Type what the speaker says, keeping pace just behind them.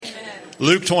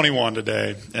Luke 21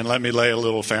 today, and let me lay a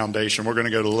little foundation. We're going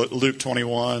to go to Luke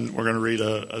 21. We're going to read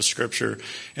a scripture,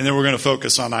 and then we're going to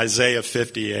focus on Isaiah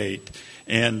 58.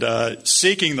 And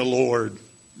seeking the Lord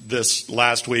this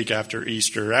last week after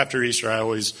Easter. After Easter,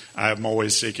 I'm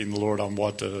always seeking the Lord on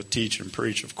what to teach and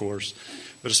preach, of course,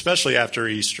 but especially after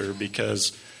Easter,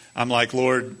 because I'm like,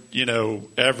 Lord,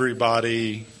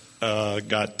 everybody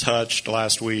got touched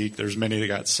last week. There's many that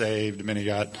got saved, many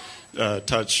got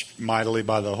touched mightily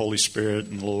by the Holy Spirit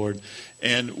and the Lord.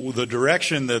 And the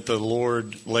direction that the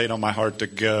Lord laid on my heart to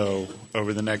go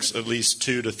over the next at least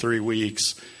 2 to 3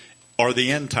 weeks are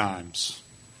the end times.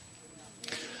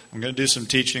 I'm going to do some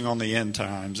teaching on the end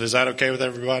times. Is that okay with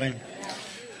everybody?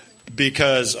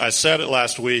 Because I said it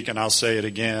last week and I'll say it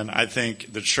again. I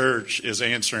think the church is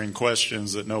answering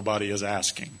questions that nobody is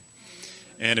asking.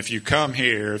 And if you come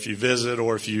here, if you visit,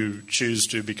 or if you choose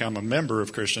to become a member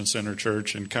of Christian Center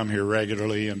Church and come here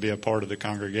regularly and be a part of the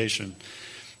congregation,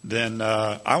 then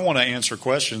I want to answer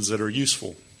questions that are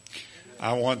useful.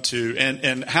 I want to,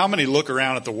 and how many look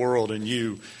around at the world and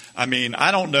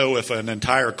I don't know if an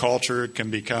entire culture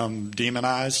can become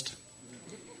demonized.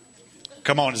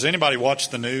 Come on, does anybody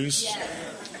watch the news?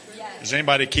 Yes. Does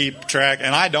anybody keep track?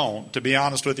 And I don't, to be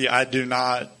honest with you. I do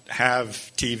not have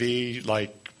TV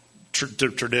like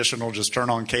traditional, just turn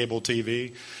on cable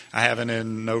TV. I haven't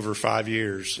in over 5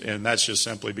 years, and that's just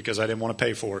simply because I didn't want to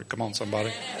pay for it. Come on,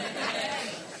 somebody.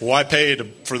 Well, I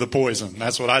paid for the poison.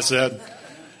 That's what I said,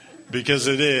 because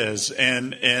it is.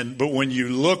 But when you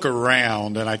look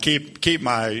around, and I keep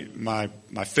my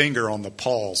finger on the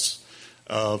pulse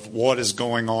of what is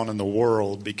going on in the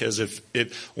world, because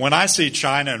when I see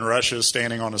China and Russia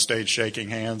standing on a stage shaking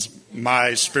hands,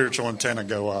 my spiritual antenna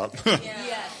go up.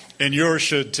 And yours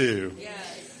should too.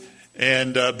 Yes.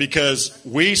 And because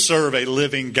we serve a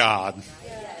living God.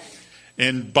 Yes.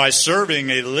 And by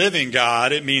serving a living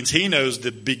God, it means He knows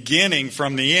the beginning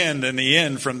from the end and the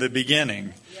end from the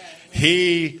beginning. Yes.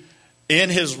 He, in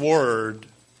His Word,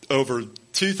 over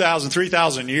 2,000,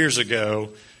 3,000 years ago,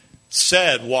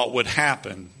 said what would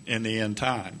happen in the end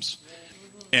times.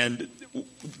 And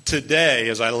today,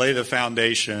 as I lay the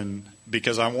foundation,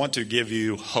 because I want to give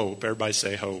you hope. Everybody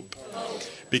say hope.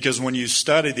 Because when you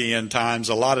study the end times,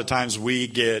 a lot of times we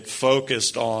get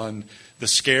focused on the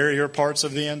scarier parts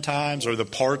of the end times, or the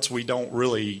parts we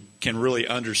can really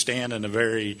understand in a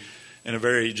very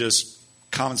just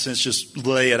common sense, just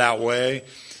lay it out way.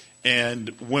 And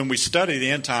when we study the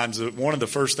end times, one of the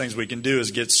first things we can do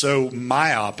is get so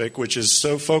myopic, which is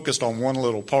so focused on one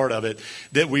little part of it,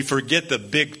 that we forget the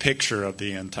big picture of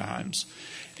the end times.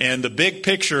 And the big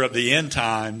picture of the end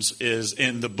times is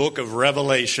in the book of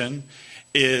Revelation.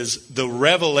 The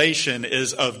revelation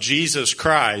is of Jesus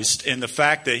Christ and the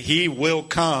fact that He will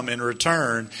come and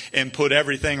return and put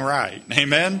everything right.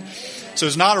 Amen? So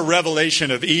it's not a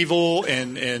revelation of evil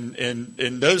and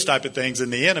those type of things in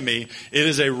the enemy. It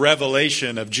is a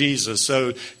revelation of Jesus.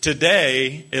 So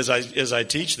today, as I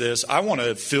teach this, I want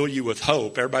to fill you with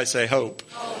hope. Everybody say hope.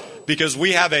 Because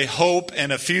we have a hope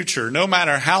and a future. No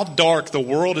matter how dark the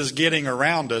world is getting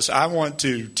around us, I want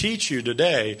to teach you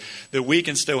today that we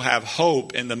can still have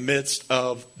hope in the midst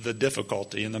of the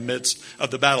difficulty, in the midst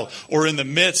of the battle, or in the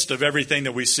midst of everything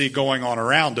that we see going on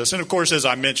around us. And of course, as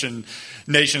I mentioned,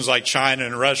 nations like China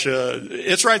and Russia,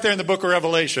 it's right there in the book of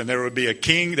Revelation. There would be a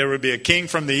king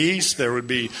from the east, there would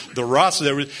be the Rus.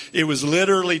 It was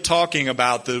literally talking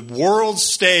about the world's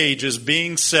stage is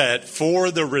being set for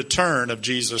the return of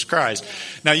Jesus Christ.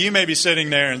 Now, you may be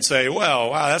sitting there and say, well,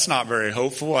 wow, that's not very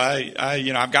hopeful.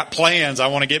 I've got plans. I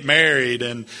want to get married,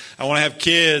 and I want to have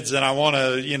kids, and I want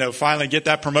to, finally get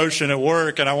that promotion at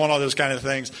work, and I want all those kind of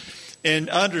things. And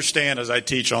understand as I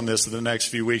teach on this in the next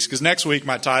few weeks, because next week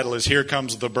my title is Here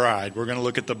Comes the Bride. We're going to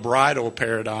look at the bridal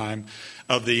paradigm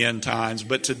of the end times.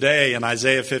 But today in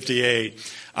Isaiah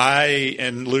 58,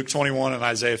 in Luke 21 and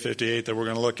Isaiah 58 that we're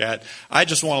going to look at, I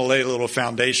just want to lay a little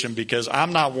foundation, because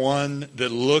I'm not one that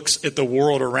looks at the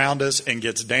world around us and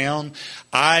gets down.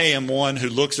 I am one who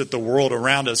looks at the world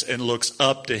around us and looks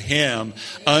up to Him,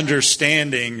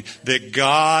 understanding that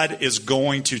God is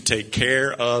going to take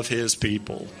care of His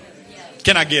people.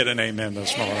 Can I get an amen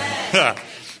this morning?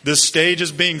 The stage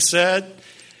is being set,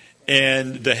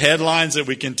 and the headlines that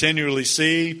we continually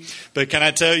see. But can I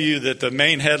tell you that the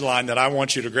main headline that I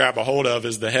want you to grab a hold of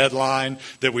is the headline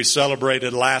that we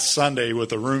celebrated last Sunday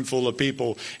with a room full of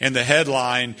people. And the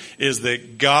headline is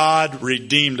that God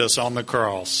redeemed us on the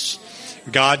cross.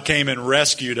 God came and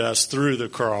rescued us through the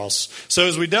cross. So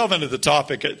as we delve into the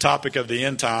topic of the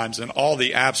end times and all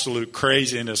the absolute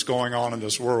craziness going on in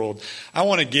this world, I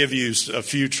want to give you a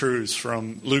few truths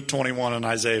from Luke 21 and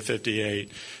Isaiah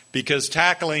 58. because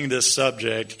tackling this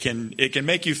subject can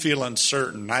make you feel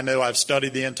uncertain. I know I've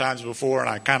studied the end times before, and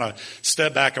I kind of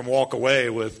step back and walk away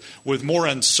with more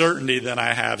uncertainty than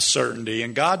I have certainty.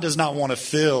 And God does not want to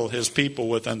fill his people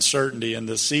with uncertainty in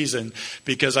this season,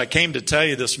 because I came to tell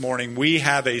you this morning, we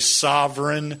have a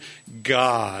sovereign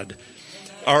God.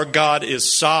 Our God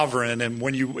is sovereign, and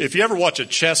if you ever watch a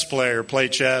chess player play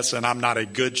chess, and I'm not a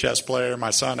good chess player,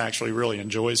 my son actually really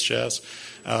enjoys chess.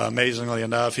 Amazingly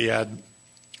enough, he had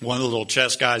one of the little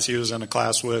chess guys he was in a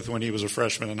class with when he was a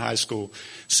freshman in high school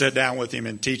sit down with him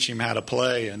and teach him how to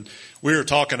play. And we were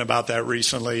talking about that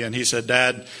recently, and he said,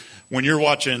 Dad, when you're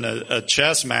watching a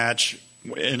chess match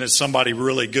and it's somebody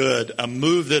really good, a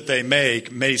move that they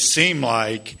make may seem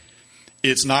like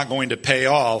it's not going to pay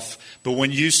off, but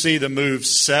when you see the move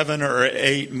 7 or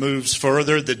 8 moves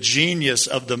further, the genius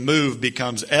of the move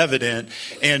becomes evident.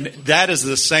 And that is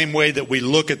the same way that we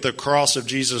look at the cross of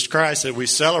Jesus Christ that we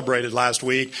celebrated last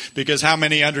week, because how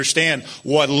many understand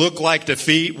what looked like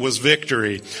defeat was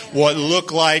victory? What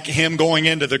looked like him going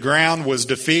into the ground was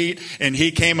defeat, and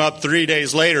he came up 3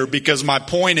 days later. Because my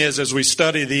point is, as we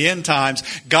study the end times,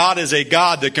 God is a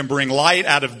God that can bring light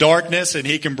out of darkness, and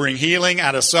he can bring healing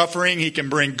out of suffering. He can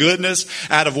bring goodness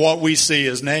out of what we see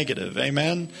as negative.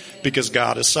 Amen? Because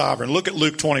God is sovereign. Look at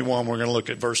Luke 21. We're going to look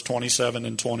at verse 27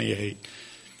 and 28.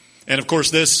 And of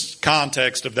course, this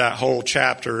context of that whole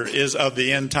chapter is of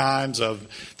the end times, of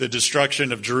the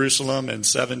destruction of Jerusalem in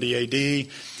 70 AD.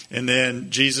 And then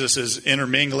Jesus is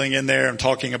intermingling in there and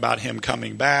talking about him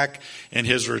coming back and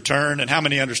his return. And how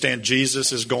many understand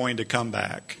Jesus is going to come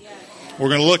back? We're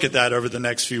going to look at that over the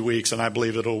next few weeks, and I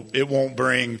believe it'll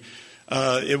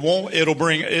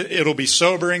be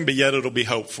sobering, but yet it'll be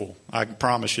hopeful. I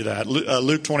promise you that.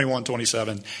 Luke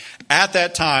 21:27. At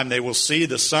that time, they will see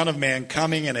the Son of Man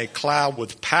coming in a cloud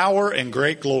with power and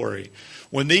great glory.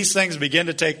 When these things begin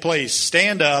to take place,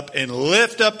 stand up and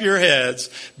lift up your heads,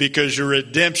 because your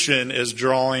redemption is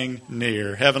drawing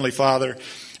near. Heavenly Father,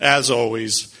 as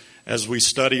always, as we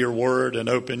study your word and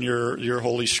open your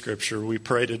holy scripture, we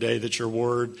pray today that your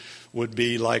word would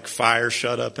be like fire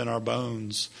shut up in our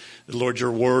bones. Lord,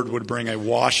 your word would bring a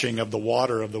washing of the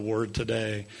water of the word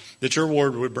today. That your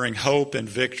word would bring hope and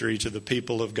victory to the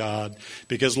people of God.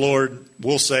 Because, Lord,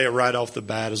 we'll say it right off the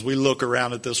bat, as we look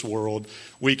around at this world,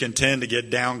 we can tend to get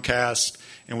downcast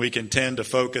and we can tend to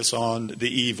focus on the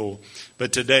evil.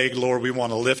 But today, Lord, we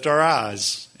want to lift our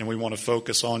eyes and we want to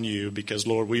focus on you, because,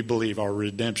 Lord, we believe our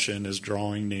redemption is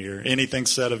drawing near. Anything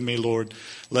said of me, Lord,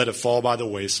 let it fall by the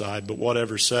wayside. But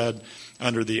whatever said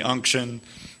under the unction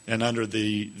and under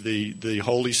the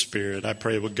Holy Spirit, I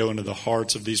pray it would go into the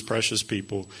hearts of these precious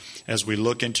people as we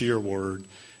look into your word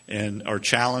and are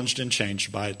challenged and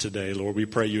changed by it today. Lord, we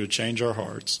pray you would change our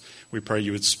hearts. We pray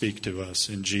you would speak to us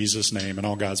in Jesus' name. And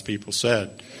all God's people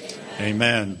said,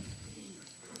 Amen.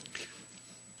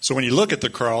 So when you look at the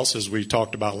cross, as we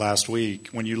talked about last week,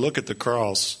 when you look at the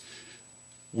cross,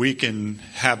 we can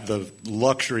have the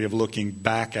luxury of looking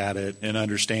back at it and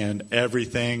understand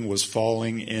everything was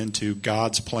falling into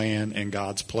God's plan and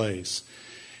God's place.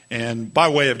 And by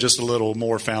way of just a little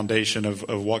more foundation of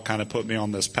what kind of put me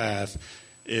on this path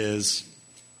is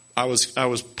I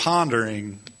was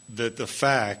pondering the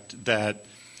fact that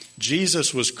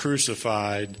Jesus was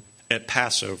crucified at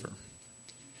Passover.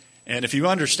 And if you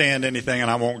understand anything,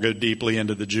 and I won't go deeply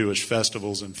into the Jewish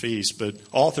festivals and feasts, but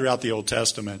all throughout the Old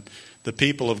Testament, the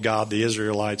people of God, the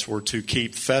Israelites, were to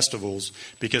keep festivals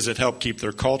because it helped keep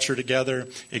their culture together.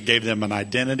 It gave them an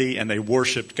identity, and they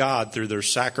worshiped God through their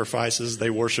sacrifices. They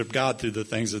worshiped God through the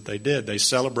things that they did. They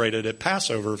celebrated at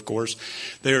Passover, of course.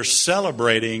 They are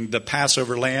celebrating the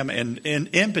Passover lamb, and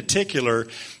in particular,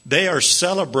 they are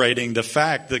celebrating the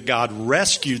fact that God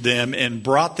rescued them and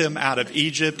brought them out of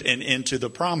Egypt and into the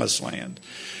Promised Land.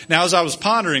 Now, as I was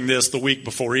pondering this the week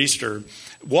before Easter,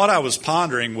 what I was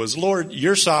pondering was, Lord,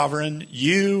 you're sovereign.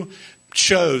 You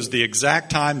chose the exact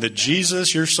time that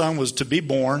Jesus, your son, was to be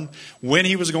born, when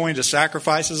he was going to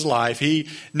sacrifice his life.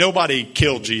 Nobody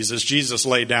killed Jesus. Jesus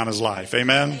laid down his life.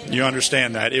 Amen? You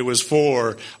understand that. It was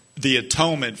for the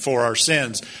atonement for our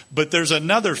sins. But there's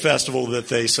another festival that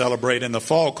they celebrate in the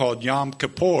fall called Yom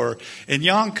Kippur. And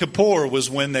Yom Kippur was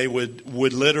when they would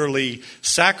literally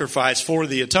sacrifice for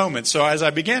the atonement. So as I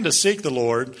began to seek the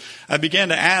Lord, I began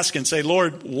to ask and say,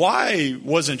 Lord, why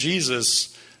didn't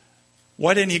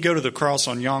he go to the cross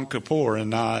on Yom Kippur and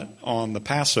not on the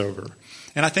Passover?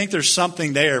 And I think there's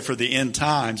something there for the end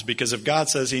times, because if God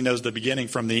says he knows the beginning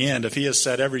from the end, if he has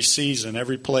set every season,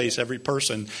 every place, every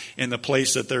person in the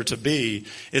place that they're to be,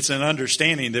 it's an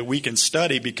understanding that we can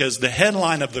study, because the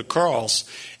headline of the cross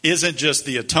isn't just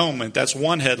the atonement. That's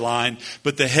one headline.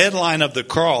 But the headline of the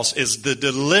cross is the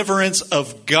deliverance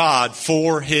of God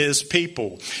for his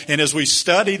people. And as we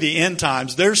study the end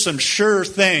times, there's some sure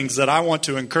things that I want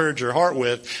to encourage your heart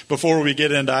with before we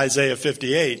get into Isaiah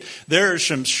 58. There are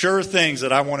some sure things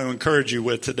that I want to encourage you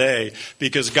with today,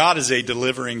 because God is a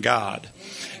delivering God.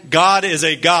 God is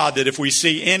a God that if we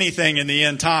see anything in the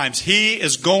end times, he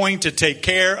is going to take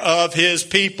care of his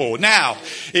people. Now,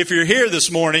 if you're here this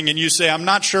morning and you say, I'm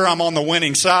not sure I'm on the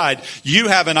winning side, you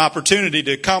have an opportunity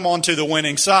to come onto the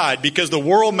winning side, because the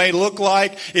world may look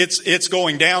like it's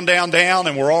going down, down, down,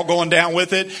 and we're all going down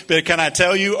with it. But can I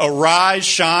tell you, arise,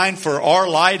 shine, for our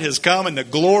light has come and the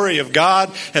glory of God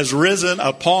has risen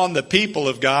upon the people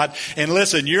of God. And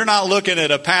listen, you're not looking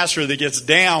at a pastor that gets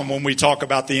down when we talk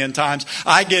about the end times.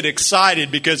 I get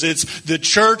excited because the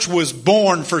church was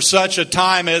born for such a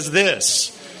time as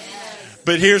this.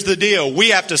 But here's the deal. We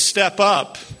have to step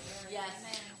up.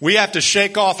 We have to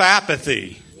shake off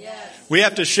apathy. We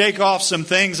have to shake off some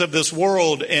things of this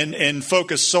world and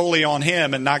focus solely on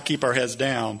him and not keep our heads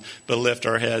down, but lift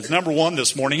our heads. Number one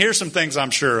this morning, here's some things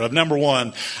I'm sure of. Number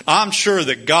one, I'm sure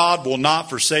that God will not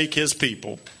forsake his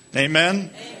people.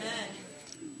 Amen?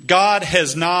 God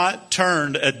has not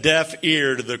turned a deaf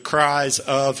ear to the cries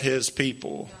of his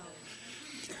people.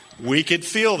 We could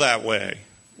feel that way.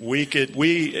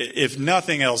 If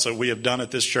nothing else that we have done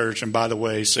at this church, and by the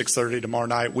way, 6:30 tomorrow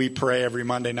night, we pray every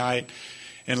Monday night.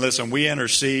 And listen, we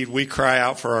intercede, we cry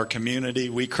out for our community,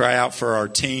 we cry out for our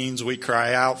teens, we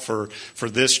cry out for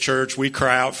this church, we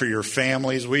cry out for your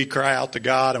families, we cry out to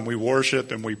God, and we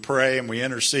worship and we pray and we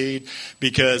intercede.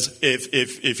 Because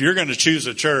if you're going to choose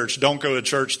a church, don't go to a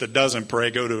church that doesn't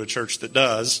pray, go to a church that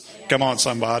does. Come on,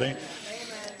 somebody.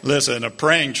 Listen, a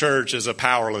praying church is a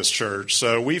powerless church.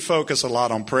 So we focus a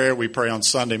lot on prayer. We pray on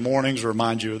Sunday mornings,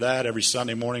 remind you of that. Every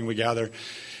Sunday morning we gather.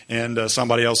 And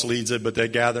somebody else leads it, but they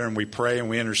gather and we pray and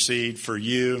we intercede for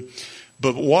you.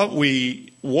 But what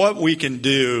we can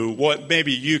do, what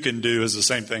maybe you can do, is the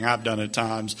same thing I've done at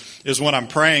times, is when I'm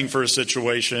praying for a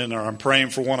situation or I'm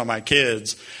praying for one of my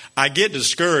kids, I get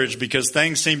discouraged because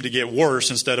things seem to get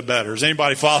worse instead of better. Is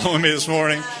anybody following me this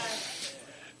morning?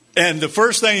 And the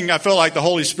first thing I felt like the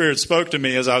Holy Spirit spoke to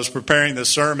me as I was preparing this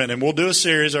sermon, and we'll do a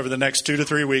series over the next 2 to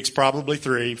 3 weeks, probably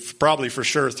for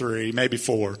sure 3, maybe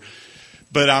 4.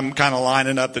 But I'm kind of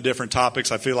lining up the different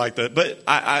topics. I feel like that. But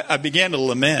I began to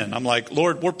lament. I'm like,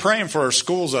 Lord, we're praying for our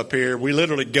schools up here. We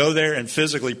literally go there and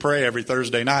physically pray every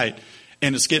Thursday night,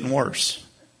 and it's getting worse.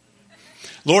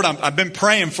 Lord, I've been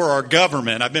praying for our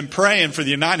government. I've been praying for the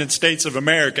United States of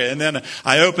America. And then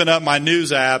I open up my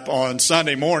news app on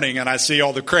Sunday morning and I see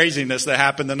all the craziness that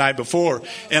happened the night before,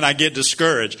 and I get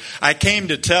discouraged. I came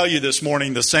to tell you this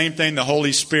morning the same thing the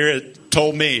Holy Spirit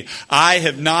told me. I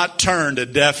have not turned a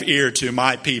deaf ear to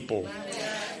my people.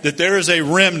 That there is a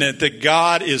remnant that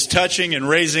God is touching and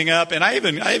raising up. And I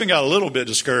even got a little bit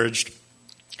discouraged.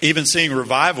 Even seeing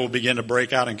revival begin to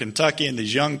break out in Kentucky and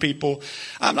these young people.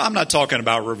 I'm not talking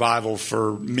about revival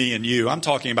for me and you. I'm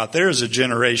talking about there is a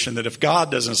generation that if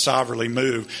God doesn't sovereignly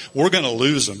move, we're going to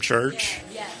lose them, church.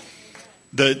 Yeah.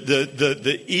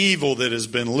 The evil that has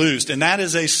been loosed. And that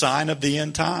is a sign of the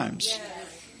end times. Yeah.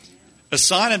 A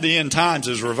sign of the end times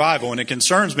is revival, and it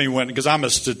concerns me because I'm a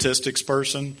statistics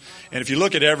person. And if you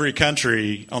look at every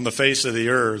country on the face of the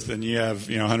earth, and you have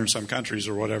 100-some countries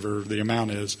or whatever the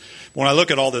amount is, when I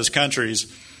look at all those countries,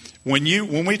 when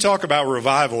we talk about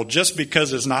revival, just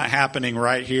because it's not happening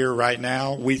right here, right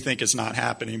now, we think it's not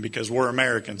happening because we're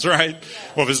Americans, right?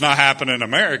 Well, if it's not happening in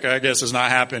America, I guess it's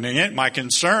not happening. My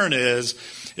concern is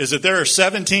that there are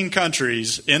 17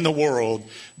 countries in the world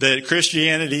that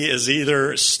Christianity is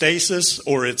either stasis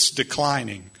or it's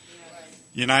declining.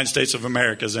 The United States of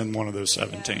America is in one of those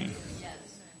 17.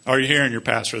 Are you hearing your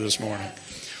pastor this morning?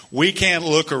 We can't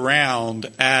look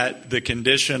around at the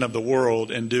condition of the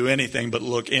world and do anything but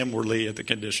look inwardly at the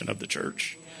condition of the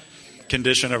church.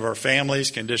 Condition of our families,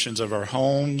 conditions of our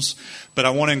homes. But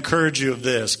I want to encourage you of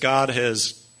this. God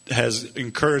has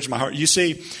encouraged my heart. You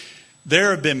see,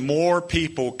 there have been more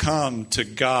people come to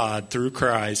God through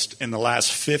Christ in the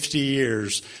last 50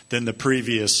 years than the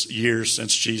previous years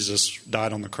since Jesus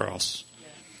died on the cross.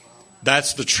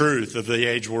 That's the truth of the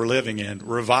age we're living in.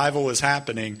 Revival is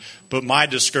happening, but my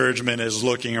discouragement is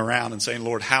looking around and saying,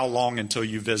 Lord, how long until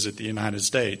you visit the United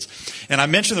States? And I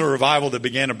mentioned the revival that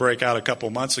began to break out a couple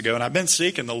months ago, and I've been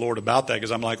seeking the Lord about that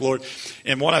because I'm like, Lord,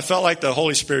 and what I felt like the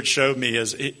Holy Spirit showed me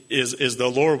is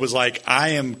the Lord was like, I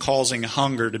am causing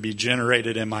hunger to be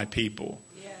generated in my people.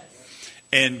 Yes.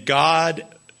 And God,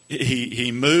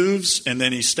 He moves and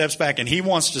then He steps back and He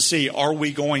wants to see, are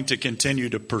we going to continue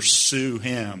to pursue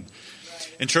Him?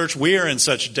 And church, we are in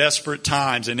such desperate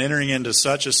times and entering into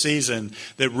such a season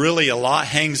that really a lot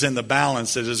hangs in the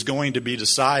balance that is going to be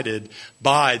decided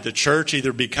by the church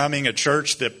either becoming a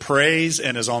church that prays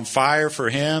and is on fire for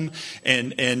Him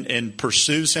and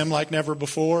pursues Him like never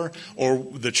before, or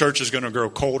the church is going to grow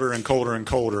colder and colder and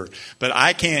colder. But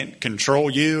I can't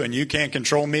control you and you can't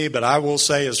control me, but I will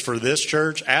say as for this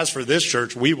church,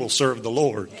 we will serve the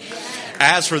Lord.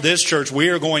 As for this church, we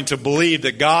are going to believe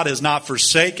that God has not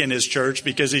forsaken His church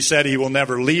because He said He will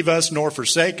never leave us nor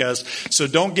forsake us. So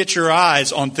don't get your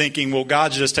eyes on thinking, well,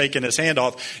 God's just taking His hand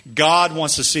off. God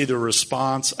wants to see the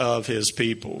response of His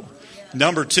people.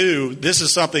 Number two, this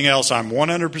is something else I'm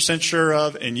 100% sure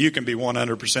of, and you can be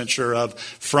 100% sure of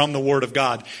from the Word of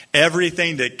God.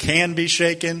 Everything that can be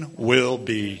shaken will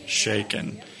be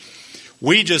shaken.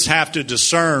 We just have to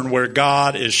discern where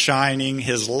God is shining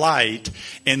His light,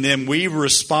 and then we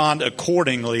respond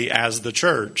accordingly as the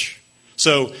church.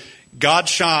 So God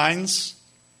shines,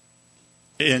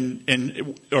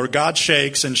 or God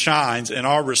shakes and shines, and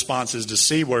our response is to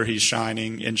see where He's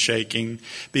shining and shaking,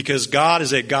 because God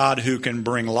is a God who can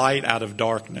bring light out of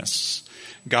darkness.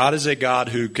 God is a God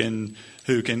who can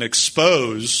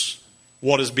expose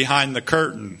what is behind the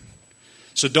curtain.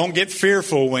 So don't get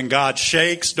fearful when God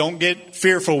shakes. Don't get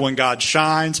fearful when God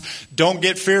shines. Don't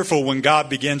get fearful when God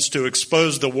begins to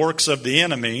expose the works of the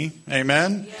enemy.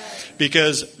 Amen? Yes.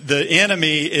 Because the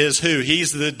enemy is who?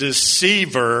 He's the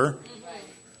deceiver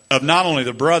of not only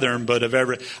the brethren, but of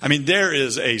every... I mean, there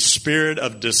is a spirit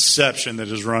of deception that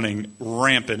is running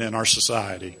rampant in our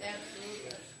society.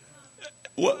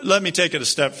 Well, let me take it a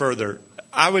step further.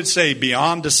 I would say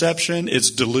beyond deception,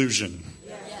 it's delusion.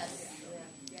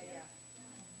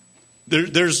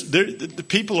 The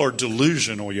people are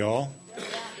delusional, y'all.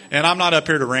 And I'm not up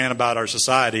here to rant about our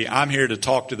society. I'm here to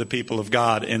talk to the people of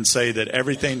God and say that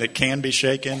everything that can be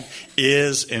shaken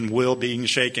is and will be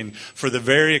shaken for the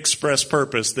very express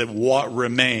purpose that what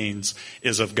remains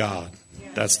is of God.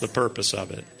 That's the purpose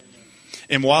of it.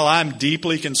 And while I'm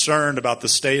deeply concerned about the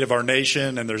state of our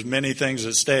nation and there's many things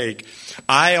at stake,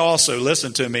 I also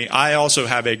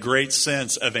have a great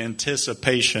sense of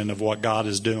anticipation of what God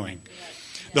is doing.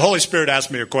 The Holy Spirit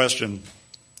asked me a question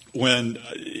when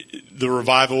the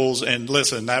revivals, and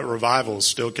listen, that revival is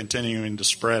still continuing to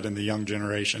spread in the young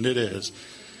generation. It is.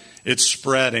 It's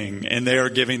spreading, and they are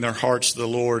giving their hearts to the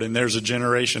Lord, and there's a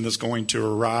generation that's going to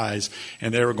arise,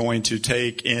 and they are going to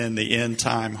take in the end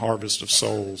time harvest of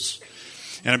souls.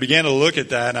 And I began to look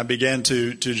at that, and I began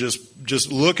to just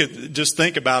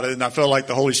think about it, and I felt like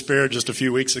the Holy Spirit just a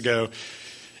few weeks ago.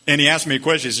 And he asked me a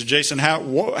question. He said, Jason,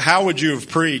 how would you have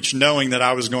preached knowing that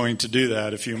I was going to do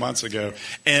that a few months ago?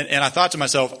 And I thought to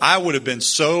myself, I would have been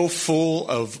so full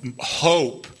of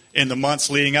hope in the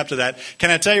months leading up to that. Can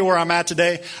I tell you where I'm at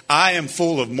today? I am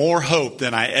full of more hope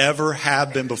than I ever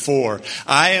have been before.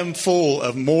 I am full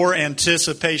of more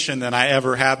anticipation than I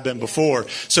ever have been before.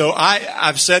 So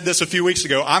I've said this a few weeks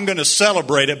ago. I'm going to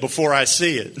celebrate it before I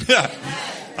see it.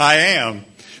 I am.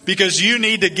 Because you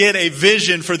need to get a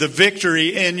vision for the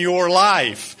victory in your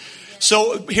life.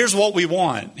 So here's what we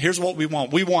want.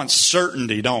 We want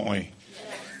certainty, don't we?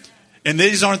 And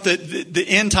these aren't the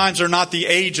end times are not the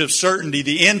age of certainty.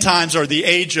 The end times are the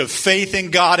age of faith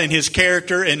in God and His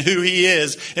character and who He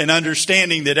is, and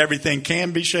understanding that everything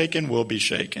can be shaken, will be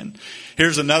shaken.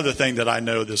 Here's another thing that I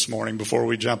know this morning before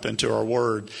we jump into our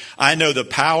word. I know the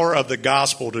power of the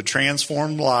gospel to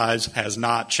transform lives has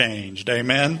not changed.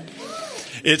 Amen?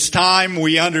 It's time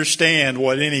we understand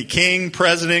what any king,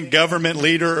 president, government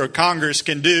leader, or Congress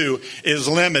can do is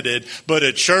limited. But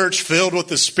a church filled with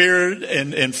the Spirit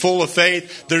and full of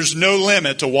faith, there's no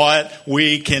limit to what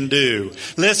we can do.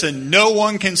 Listen, no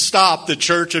one can stop the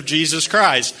Church of Jesus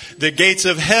Christ. The gates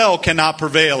of hell cannot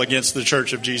prevail against the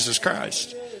Church of Jesus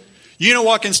Christ. You know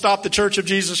what can stop the Church of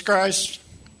Jesus Christ?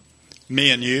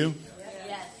 Me and you.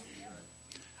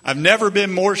 I've never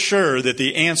been more sure that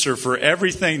the answer for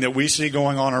everything that we see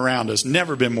going on around us,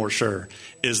 never been more sure,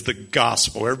 is the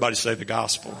gospel. Everybody say the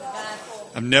gospel.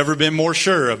 I've never been more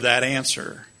sure of that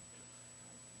answer.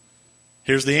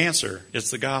 Here's the answer. It's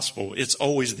the gospel. It's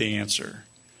always the answer.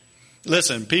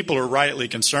 Listen, people are rightly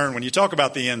concerned. When you talk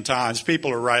about the end times,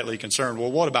 people are rightly concerned.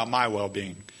 Well, what about my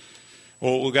well-being?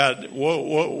 Well, we got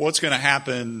what's going to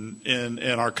happen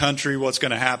in our country, what's going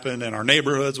to happen in our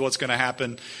neighborhoods, what's going to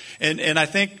happen. And I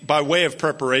think by way of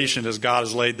preparation, as God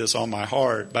has laid this on my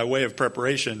heart, by way of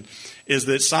preparation, is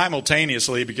that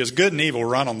simultaneously, because good and evil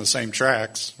run on the same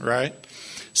tracks, right?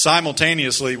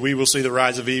 Simultaneously, we will see the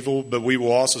rise of evil, but we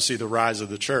will also see the rise of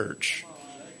the church.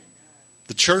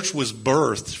 The church was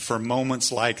birthed for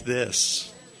moments like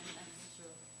this.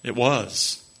 It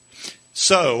was.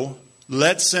 So,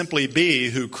 let's simply be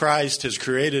who Christ has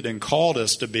created and called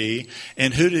us to be.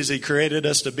 And who does He created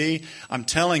us to be? I'm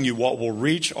telling you what will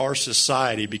reach our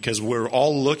society, because we're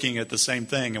all looking at the same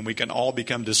thing and we can all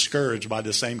become discouraged by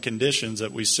the same conditions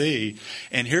that we see.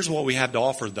 And here's what we have to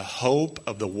offer: the hope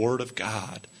of the Word of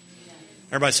God.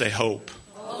 Everybody say hope.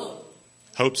 Hope.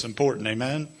 Hope's important,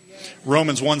 amen?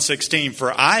 Romans 1:16,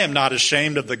 for I am not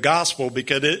ashamed of the gospel,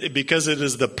 because it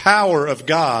is the power of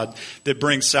God that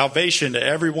brings salvation to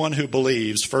everyone who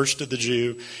believes, first to the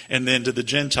Jew and then to the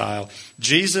Gentile.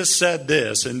 Jesus said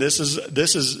this, and this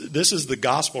is the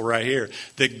gospel right here.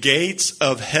 The gates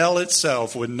of hell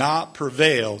itself would not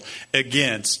prevail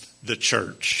against the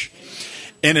church.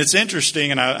 And it's interesting,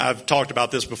 and I've talked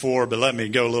about this before, but let me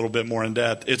go a little bit more in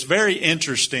depth. It's very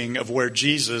interesting of where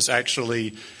Jesus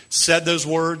actually said those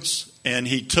words, and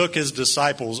He took His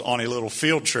disciples on a little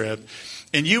field trip.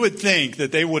 And you would think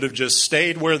that they would have just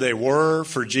stayed where they were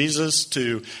for Jesus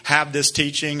to have this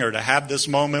teaching, or to have this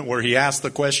moment where He asked the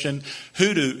question,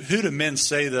 who do men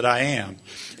say that I am?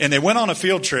 And they went on a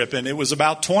field trip, and it was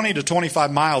about 20 to 25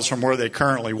 miles from where they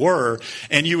currently were.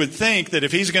 And you would think that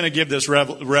if He's going to give this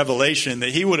revelation, that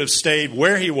He would have stayed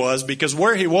where He was, because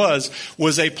where He was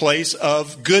a place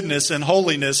of goodness and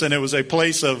holiness, and it was a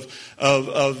place of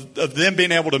them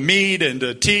being able to meet and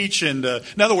to teach. And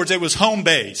in other words, it was home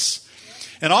base.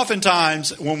 And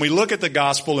oftentimes, when we look at the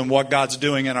gospel and what God's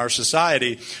doing in our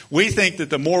society, we think that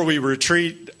the more we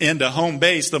retreat into home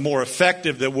base, the more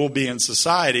effective that we'll be in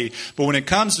society. But when it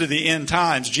comes to the end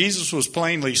times, Jesus was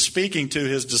plainly speaking to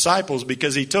His disciples,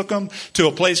 because He took them to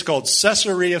a place called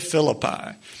Caesarea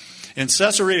Philippi. And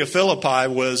Caesarea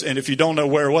Philippi was, and if you don't know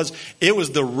where it was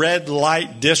the red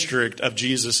light district of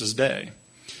Jesus' day.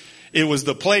 It was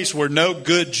the place where no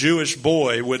good Jewish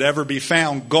boy would ever be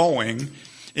found going.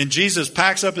 And Jesus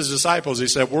packs up His disciples. He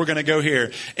said, we're going to go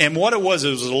here. And what it was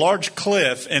a large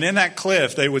cliff. And in that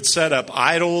cliff, they would set up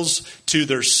idols to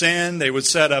their sin. They would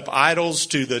set up idols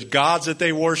to the gods that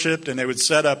they worshiped. And they would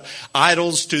set up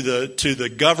idols to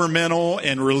the governmental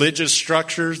and religious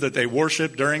structures that they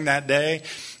worshiped during that day.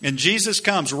 And Jesus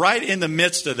comes right in the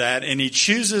midst of that, and He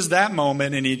chooses that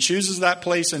moment, and He chooses that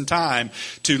place and time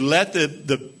to let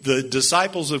the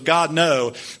disciples of God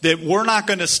know that we're not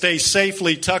going to stay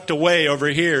safely tucked away over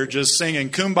here just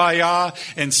singing Kumbaya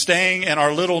and staying in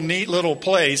our little neat little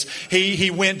place.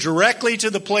 He went directly to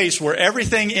the place where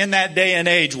everything in that day and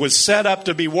age was set up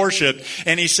to be worshiped,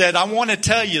 and He said, I want to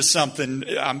tell you something.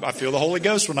 I feel the Holy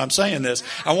Ghost when I'm saying this.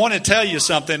 I want to tell you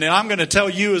something, and I'm going to tell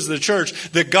you as the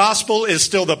church, the gospel is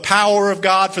still the power of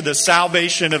God for the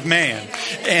salvation of man.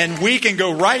 And we can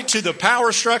go right to the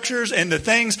power structures and the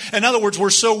things. In other words, we're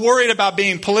so worried about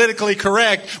being politically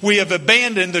correct, we have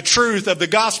abandoned the truth of the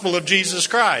gospel of Jesus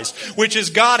Christ, which is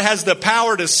God has the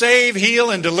power to save, heal,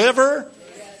 and deliver.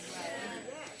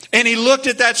 And He looked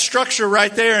at that structure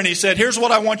right there, and He said, here's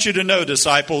what I want you to know,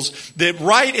 disciples, that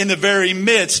right in the very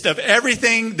midst of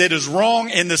everything that is wrong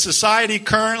in the society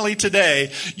currently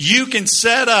today, you can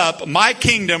set up my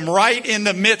kingdom right in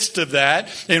the midst of that,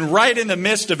 and right in the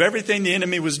midst of everything the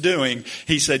enemy was doing.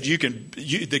 He said,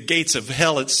 the gates of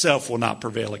hell itself will not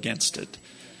prevail against it.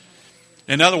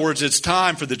 In other words, it's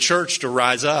time for the church to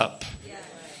rise up.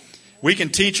 We can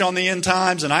teach on the end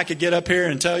times, and I could get up here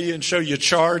and tell you and show you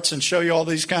charts and show you all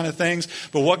these kind of things.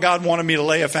 But what God wanted me to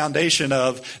lay a foundation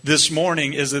of this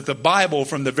morning is that the Bible,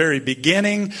 from the very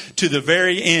beginning to the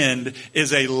very end,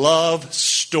 is a love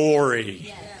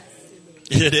story.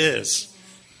 It is.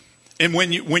 And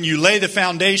when you lay the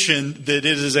foundation that it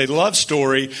is a love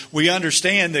story, we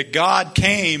understand that God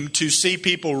came to see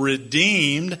people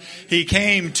redeemed. He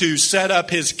came to set up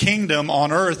His kingdom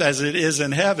on earth as it is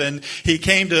in heaven. He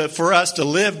came for us to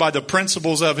live by the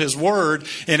principles of His word.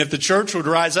 And if the church would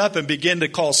rise up and begin to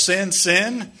call sin,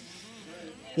 sin,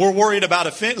 we're worried about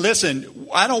listen,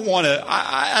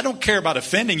 I don't care about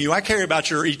offending you. I care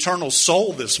about your eternal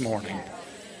soul this morning.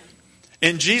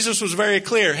 And Jesus was very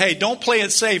clear, hey, don't play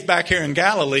it safe back here in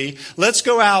Galilee. Let's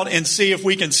go out and see if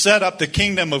we can set up the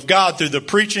kingdom of God through the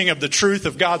preaching of the truth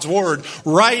of God's word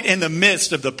right in the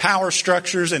midst of the power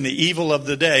structures and the evil of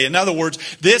the day. In other words,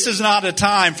 this is not a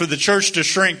time for the church to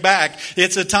shrink back.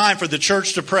 It's a time for the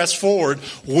church to press forward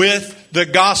with the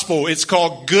gospel. It's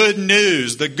called good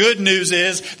news. The good news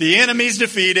is the enemy's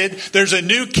defeated. There's a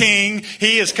new king.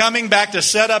 He is coming back to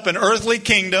set up an earthly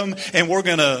kingdom, and we're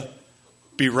going to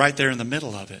be right there in the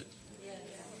middle of it.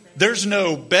 There's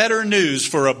no better news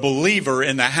for a believer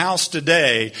in the house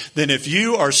today than if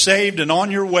you are saved and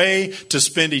on your way to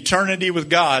spend eternity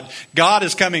with God. God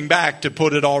is coming back to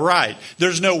put it all right.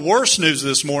 There's no worse news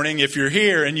this morning if you're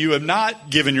here and you have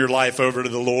not given your life over to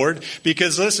the Lord,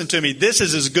 because listen to me, this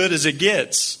is as good as it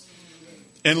gets.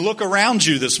 And look around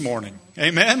you this morning.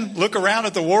 Amen? Look around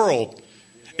at the world.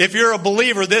 If you're a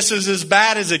believer, this is as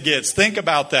bad as it gets. Think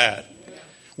about that.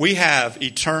 We have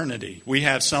eternity. We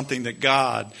have something that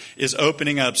God is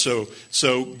opening up.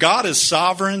 So God is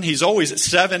sovereign. He's always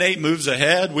 7-8 moves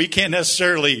ahead. We can't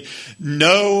necessarily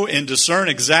know and discern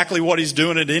exactly what He's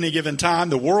doing at any given time.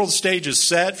 The world stage is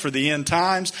set for the end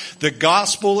times. The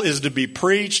gospel is to be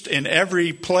preached in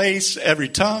every place, every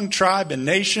tongue, tribe, and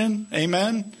nation.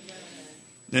 Amen?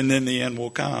 And then the end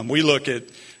will come. We look at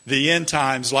the end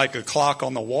times like a clock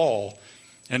on the wall.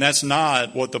 And that's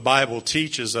not what the Bible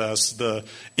teaches us. The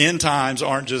end times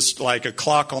aren't just like a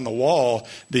clock on the wall.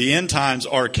 The end times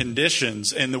are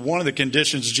conditions. And one of the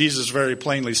conditions Jesus very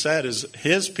plainly said is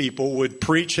His people would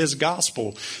preach His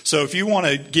gospel. So if you want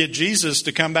to get Jesus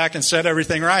to come back and set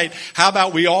everything right, how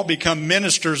about we all become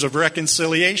ministers of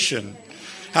reconciliation?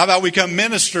 How about we become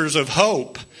ministers of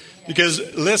hope?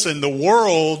 Because listen, the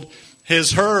world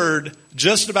has heard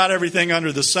just about everything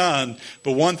under the sun,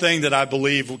 but one thing that I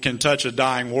believe can touch a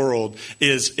dying world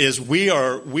is we've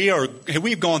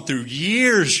gone through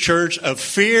years, church, of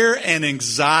fear and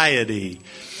anxiety.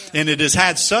 And it has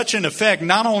had such an effect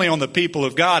not only on the people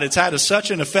of God, it's had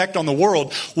such an effect on the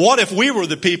world. What if we were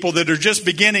the people that are just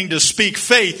beginning to speak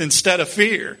faith instead of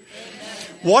fear?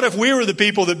 What if we were the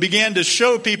people that began to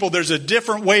show people there's a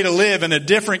different way to live and a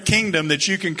different kingdom that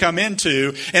you can come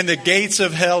into, and the gates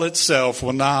of hell itself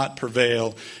will not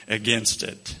prevail against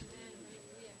it?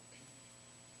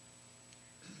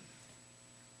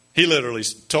 He literally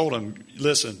told him,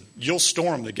 listen, you'll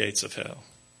storm the gates of hell.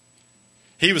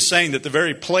 He was saying that the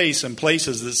very place and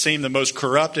places that seemed the most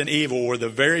corrupt and evil were the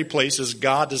very places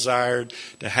God desired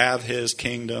to have His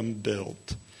kingdom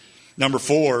built. Number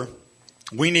 4,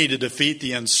 we need to defeat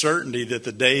the uncertainty that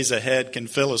the days ahead can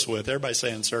fill us with. Everybody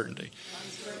say uncertainty.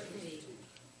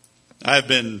 I've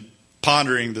been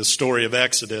pondering the story of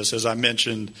Exodus. As I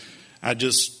mentioned, I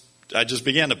just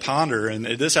began to ponder, and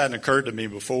this hadn't occurred to me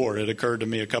before. It occurred to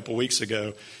me a couple weeks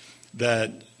ago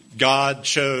that God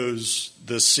chose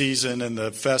the season and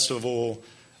the festival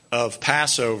of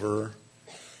Passover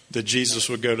that Jesus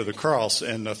would go to the cross.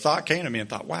 And the thought came to me and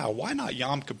thought, wow, why not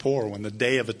Yom Kippur, when the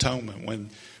Day of Atonement, when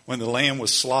the lamb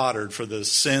was slaughtered for the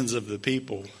sins of the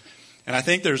people? And I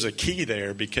think there's a key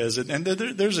there, because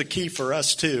there's a key for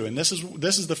us too. And this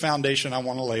is the foundation I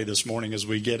want to lay this morning as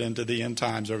we get into the end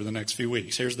times over the next few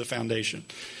weeks. Here's the foundation.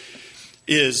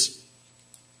 Is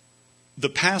the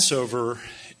Passover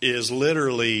is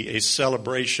literally a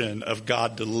celebration of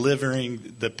God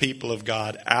delivering the people of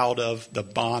God out of the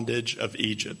bondage of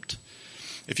Egypt.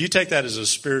 If you take that as a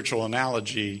spiritual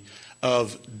analogy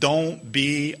of don't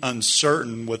be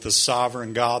uncertain with the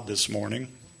sovereign God this morning,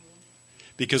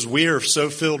 because we are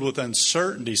so filled with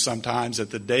uncertainty sometimes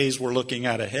at the days we're looking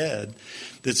at ahead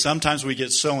that sometimes we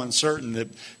get so uncertain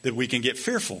that we can get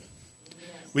fearful.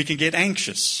 We can get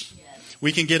anxious.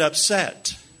 We can get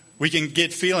upset. We can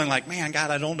get feeling like, man,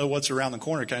 God, I don't know what's around the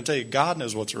corner. Can I tell you, God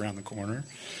knows what's around the corner.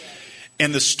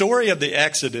 And the story of the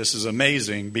Exodus is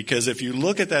amazing, because if you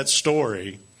look at that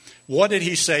story, what did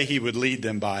He say He would lead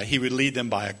them by? He would lead them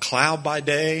by a cloud by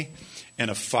day and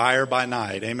a fire by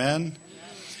night. Amen?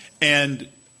 And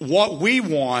what we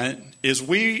want is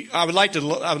I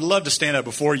would love to stand up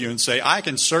before you and say, I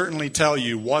can certainly tell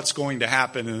you what's going to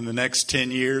happen in the next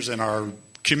 10 years in our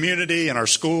community, in our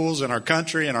schools, in our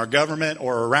country, in our government,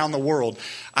 or around the world.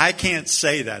 I can't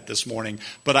say that this morning,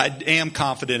 but I am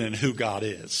confident in who God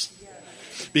is.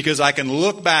 Because I can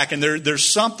look back, and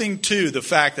there's something to the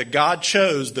fact that God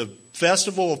chose the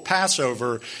festival of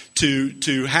Passover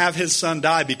to have His Son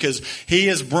die, because He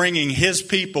is bringing His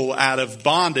people out of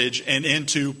bondage and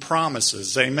into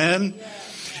promises. Amen? Yeah.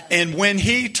 And when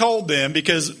He told them,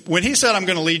 because when He said, I'm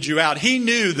going to lead you out, He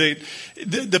knew that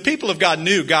the people of God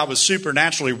knew God was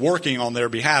supernaturally working on their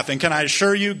behalf. And can I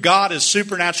assure you, God is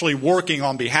supernaturally working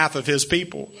on behalf of His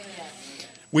people. Yeah.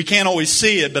 We can't always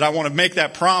see it, but I want to make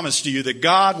that promise to you that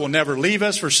God will never leave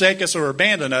us, forsake us, or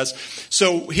abandon us.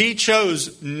 So he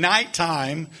chose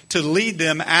nighttime to lead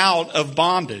them out of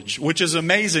bondage, which is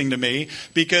amazing to me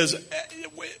because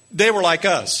they were like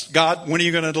us. God, when are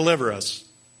you going to deliver us?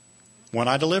 When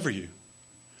I deliver you.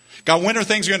 God, when are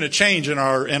things going to change in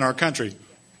our country?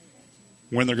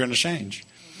 When they're going to change.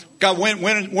 God,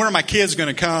 when are my kids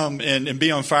going to come and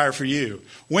be on fire for you?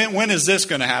 When is this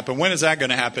going to happen? When is that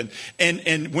going to happen?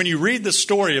 And when you read the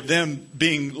story of them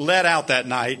being led out that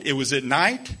night, it was at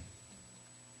night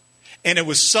and it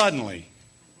was suddenly.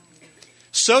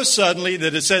 So suddenly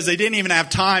that it says they didn't even have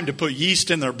time to put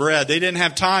yeast in their bread. They didn't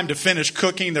have time to finish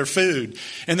cooking their food.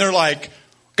 And they're like,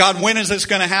 God, when is this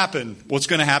going to happen? What's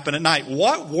going to happen at night?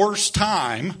 What worse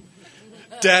time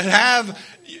to have...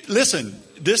 Listen,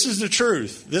 this is the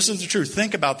truth. This is the truth.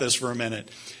 Think about this for a minute.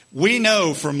 We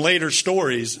know from later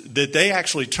stories that they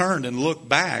actually turned and looked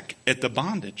back at the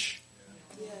bondage.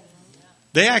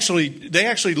 They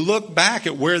actually looked back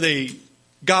at where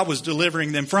God was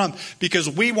delivering them from, because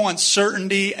we want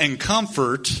certainty and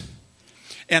comfort.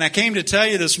 And I came to tell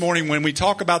you this morning, when we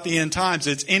talk about the end times,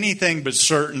 it's anything but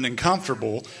certain and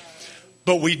comfortable.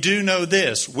 But we do know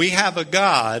this. We have a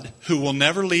God who will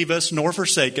never leave us nor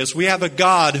forsake us. We have a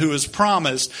God who has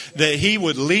promised that he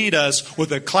would lead us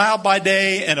with a cloud by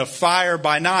day and a fire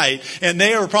by night. And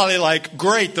they are probably like,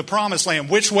 great, the promised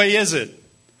land. Which way is it?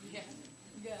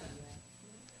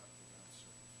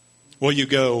 Well, you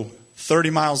go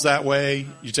 30 miles that way.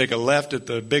 You take a left at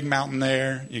the big mountain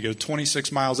there. You go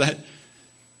 26 miles that.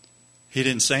 He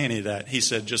didn't say any of that. He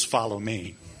said, just follow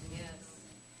me.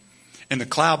 And the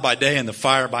cloud by day and the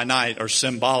fire by night are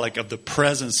symbolic of the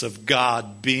presence of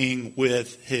God being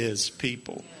with his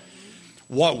people.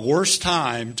 What worse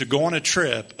time to go on a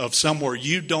trip of somewhere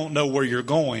you don't know where you're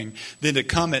going than to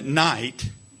come at night,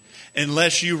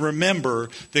 unless you remember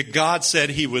that God said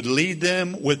he would lead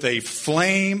them with a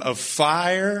flame of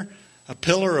fire, a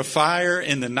pillar of fire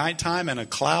in the nighttime and a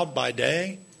cloud by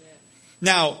day.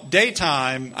 Now,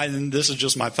 daytime, and this is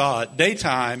just my thought,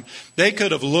 daytime, they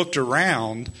could have looked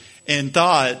around and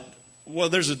thought, well,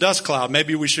 there's a dust cloud.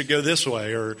 Maybe we should go this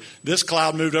way. Or this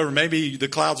cloud moved over. Maybe the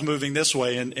cloud's moving this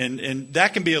way. And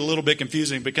that can be a little bit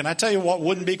confusing. But can I tell you what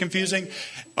wouldn't be confusing?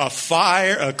 A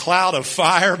cloud of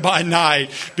fire by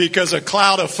night. Because a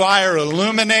cloud of fire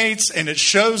illuminates and it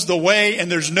shows the way. And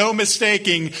there's no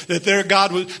mistaking that their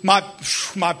God was.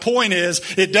 My point is,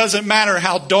 it doesn't matter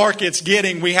how dark it's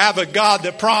getting. We have a God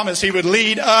that promised he would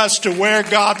lead us to where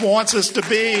God wants us to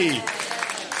be.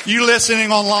 You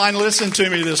listening online, listen to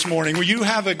me this morning. Well, you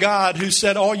have a God who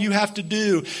said all you have to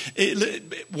do.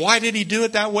 Why did he do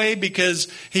it that way? Because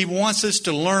he wants us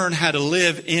to learn how to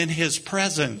live in his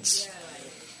presence.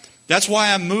 That's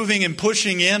why I'm moving and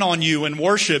pushing in on you in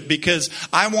worship, because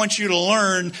I want you to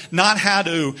learn not how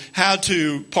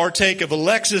to partake of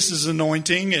Alexis's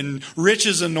anointing and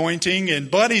Rich's anointing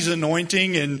and Buddy's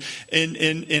anointing and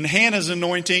Hannah's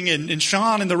anointing and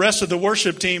Sean and the rest of the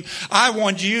worship team. I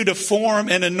want you to form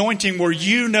an anointing where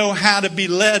you know how to be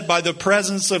led by the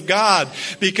presence of God,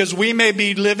 because we may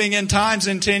be living in times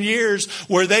in 10 years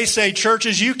where they say,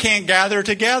 churches, you can't gather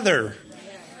together.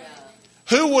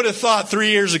 Who would have thought 3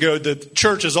 years ago that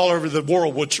churches all over the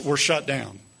world were shut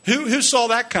down? Who saw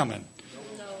that coming?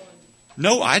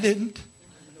 No, I didn't.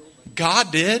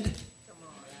 God did.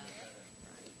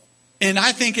 And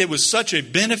I think it was such a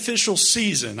beneficial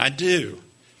season. I do.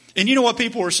 And you know what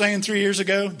people were saying 3 years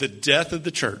ago? The death of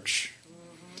the church.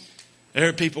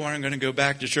 People aren't going to go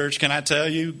back to church. Can I tell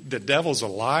you, the devil's a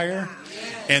liar.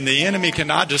 And the enemy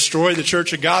cannot destroy the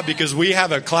church of God, because we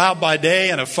have a cloud by day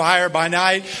and a fire by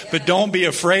night. But don't be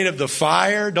afraid of the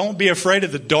fire. Don't be afraid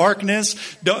of the darkness.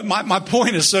 My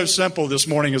point is so simple this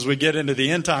morning as we get into the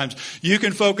end times. You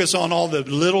can focus on all the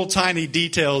little tiny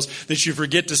details that you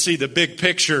forget to see the big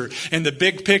picture. And the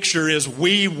big picture is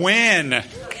we win.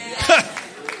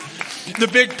 The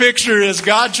big picture is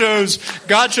God chose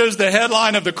the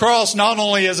headline of the cross not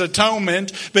only as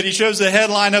atonement, but he chose the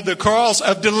headline of the cross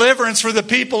of deliverance for the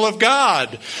people of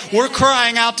God. We're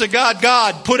crying out to God,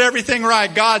 God, put everything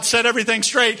right. God, set everything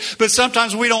straight. But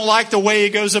sometimes we don't like the way he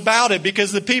goes about it,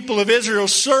 because the people of Israel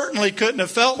certainly couldn't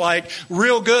have felt like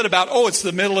real good about, it's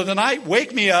the middle of the night.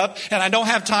 Wake me up and I don't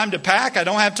have time to pack. I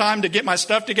don't have time to get my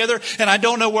stuff together and I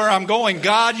don't know where I'm going.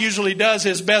 God usually does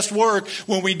his best work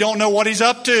when we don't know what he's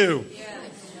up to.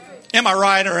 Am I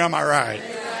right or am I right?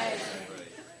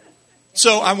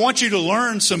 So I want you to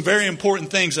learn some very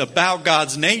important things about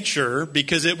God's nature,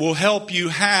 because it will help you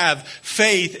have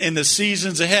faith in the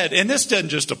seasons ahead. And this doesn't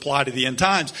just apply to the end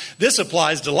times. This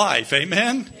applies to life.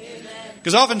 Amen?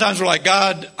 Because oftentimes we're like,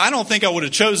 God, I don't think I would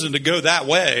have chosen to go that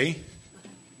way.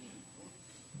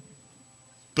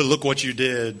 but look what you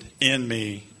did in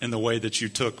me and the way that you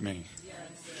took me.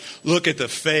 Look at the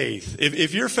faith.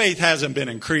 If your faith hasn't been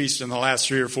increased in the last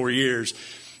 3 or 4 years,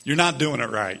 you're not doing it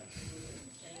right.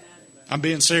 I'm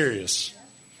being serious.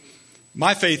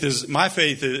 My faith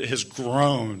has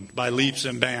grown by leaps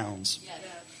and bounds.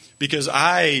 Because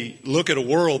I look at a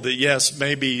world that, yes,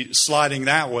 may be sliding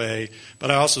that way,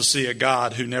 but I also see a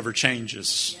God who never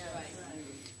changes.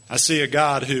 I see a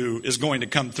God who is going to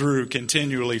come through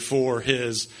continually for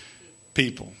his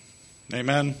people.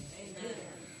 Amen?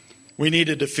 We need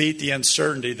to defeat the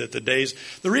uncertainty that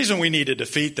the reason we need to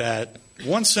defeat that,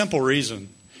 one simple reason,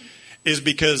 is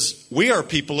because we are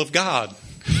people of God.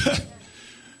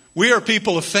 We are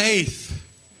people of faith.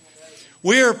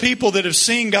 We are people that have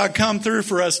seen God come through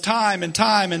for us time and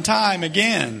time and time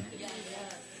again.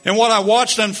 And what I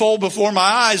watched unfold before my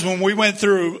eyes when we went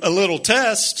through a little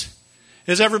test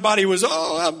is everybody was,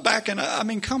 I'm backing up. I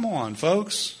mean, come on,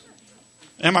 folks.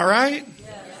 Am I right?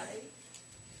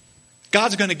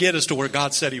 God's going to get us to where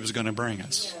God said he was going to bring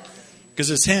us. Because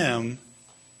it's him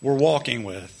we're walking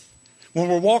with. When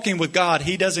we're walking with God,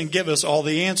 he doesn't give us all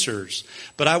the answers.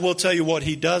 But I will tell you what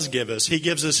he does give us. He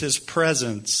gives us his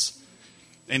presence.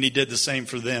 And he did the same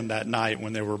for them that night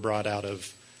when they were brought out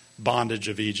of bondage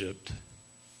of Egypt.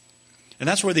 And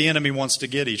that's where the enemy wants to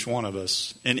get each one of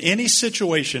us. In any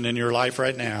situation in your life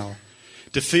right now,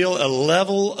 to feel a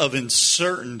level of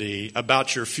uncertainty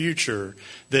about your future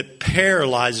that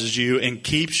paralyzes you and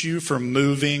keeps you from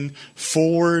moving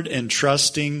forward and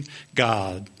trusting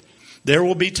God. There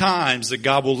will be times that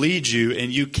God will lead you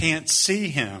and you can't see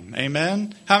him.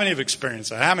 Amen? How many have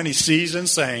experienced that? How many seasoned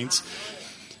saints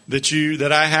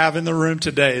that I have in the room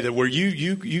today that where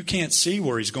you can't see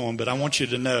where he's going, but I want you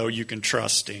to know you can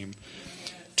trust him.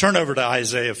 Turn over to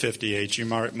Isaiah 58. You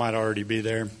might already be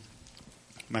there.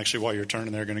 I'm actually, while you're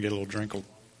turning there, going to get a little drink.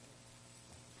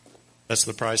 That's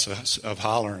the price of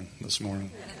hollering this morning.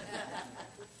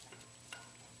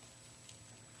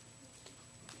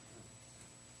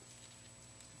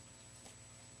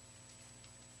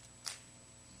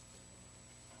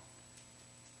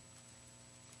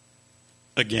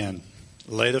 Again,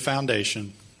 lay the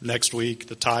foundation. Next week,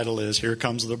 the title is Here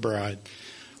Comes the Bride.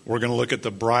 We're going to look at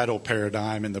the bridal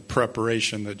paradigm and the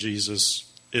preparation that Jesus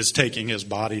is taking his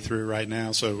body through right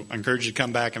now. So I encourage you to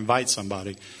come back and invite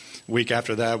somebody. A week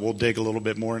after that, we'll dig a little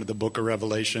bit more into the book of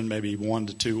Revelation, maybe 1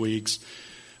 to 2 weeks.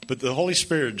 But the Holy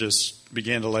Spirit just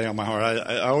began to lay on my heart.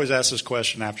 I always ask this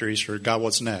question after Easter, God,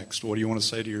 what's next? What do you want to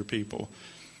say to your people?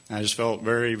 And I just felt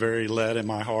very, very led in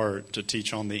my heart to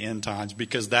teach on the end times,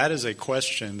 because that is a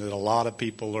question that a lot of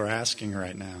people are asking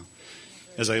right now.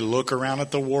 As they look around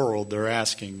at the world, they're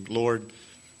asking, Lord,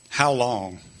 how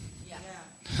long?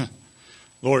 Yeah.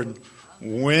 Lord,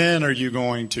 when are you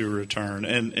going to return?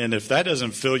 And if that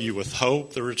doesn't fill you with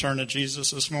hope, the return of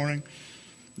Jesus this morning,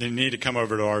 then you need to come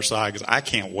over to our side, because I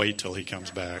can't wait till he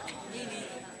comes back.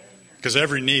 Because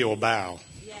every knee will bow.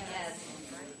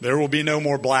 There will be no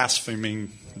more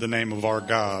blaspheming the name of our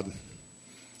God.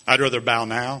 I'd rather bow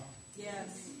now.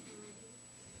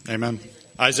 Amen.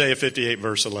 Isaiah 58,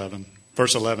 verse 11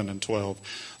 and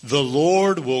 12. The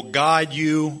Lord will guide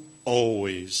you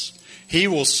always. He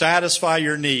will satisfy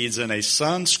your needs in a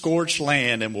sun-scorched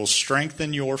land and will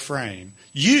strengthen your frame.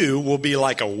 You will be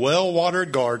like a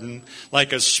well-watered garden,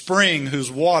 like a spring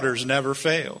whose waters never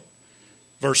fail.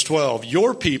 Verse 12,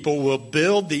 your people will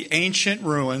build the ancient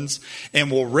ruins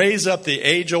and will raise up the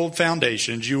age-old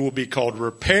foundations. You will be called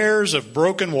repairers of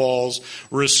broken walls,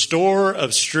 restorer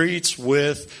of streets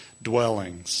with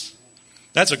dwellings.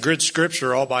 That's a good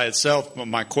scripture all by itself. But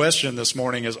my question this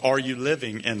morning is, are you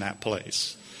living in that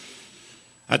place?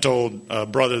 I told a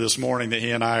brother this morning that he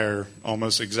and I are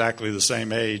almost exactly the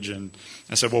same age. And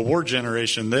I said, well, we're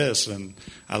generation this. And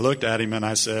I looked at him and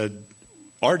I said,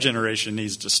 our generation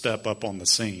needs to step up on the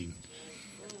scene.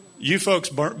 You folks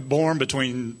born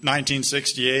between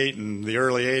 1968 and the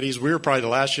early 80s, we were probably the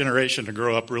last generation to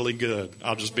grow up really good.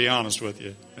 I'll just be honest with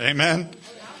you. Amen?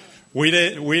 We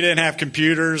didn't have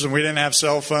computers and we didn't have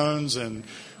cell phones, and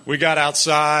we got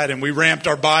outside and we ramped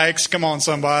our bikes. Come on,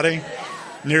 somebody.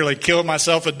 Nearly killed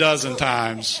myself a dozen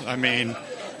times. I mean,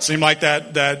 it seemed like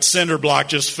that cinder block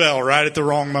just fell right at the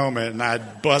wrong moment, and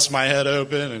I'd bust my head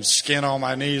open and skin all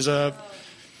my knees up.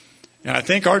 And I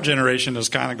think our generation has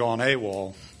kind of gone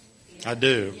AWOL. I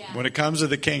do. When it comes to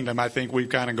the kingdom, I think we've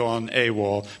kind of gone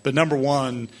AWOL. But number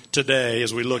one, today,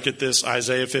 as we look at this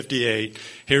Isaiah 58,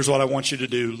 here's what I want you to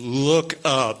do. Look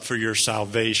up, for your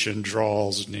salvation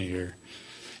draws near.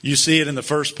 You see it in the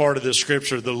first part of this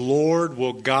scripture. The Lord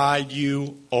will guide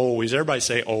you always. Everybody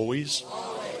say always.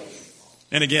 Always.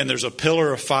 And again, there's a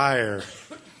pillar of fire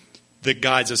that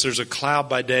guides us. There's a cloud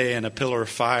by day and a pillar of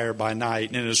fire by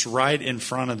night, and it's right in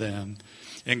front of them.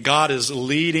 And God is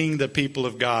leading the people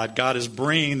of God. God is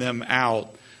bringing them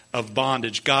out of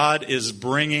bondage. God is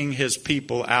bringing his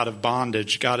people out of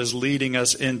bondage. God is leading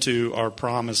us into our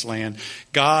promised land.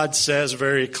 God says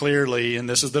very clearly, and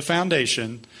this is the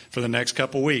foundation for the next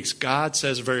couple weeks, God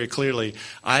says very clearly,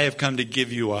 I have come to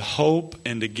give you a hope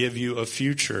and to give you a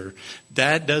future.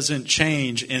 That doesn't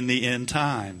change in the end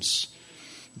times.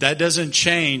 That doesn't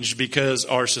change because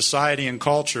our society and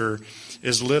culture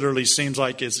is literally seems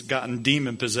like it's gotten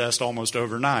demon-possessed almost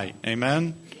overnight.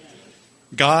 Amen?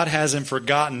 God hasn't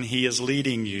forgotten he is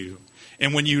leading you.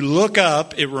 And when you look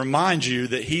up, it reminds you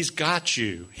that he's got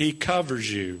you. He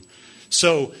covers you.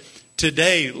 So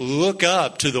today, look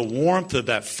up to the warmth of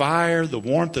that fire, the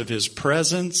warmth of his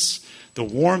presence, the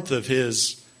warmth of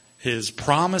his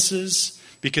promises.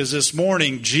 Because this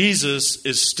morning, Jesus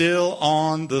is still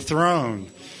on the throne.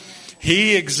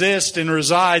 He exists and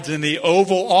resides in the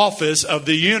Oval Office of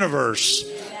the universe.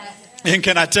 And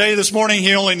can I tell you this morning,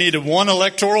 he only needed one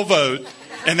electoral vote.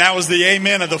 And that was the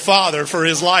amen of the Father for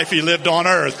his life he lived on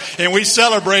earth. And we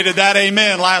celebrated that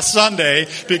amen last Sunday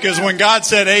because when God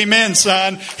said, amen,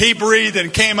 son, he breathed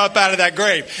and came up out of that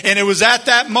grave. And it was at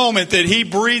that moment that he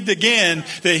breathed again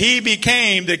that he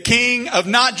became the king of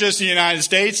not just the United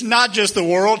States, not just the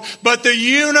world, but the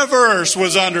universe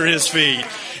was under his feet.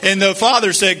 And the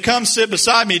Father said, come sit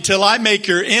beside me till I make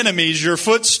your enemies your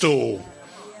footstool.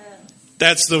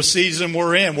 That's the season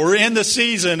we're in. We're in the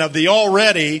season of the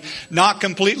already not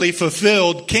completely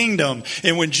fulfilled kingdom.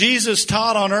 And when Jesus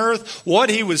taught on earth, what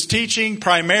he was teaching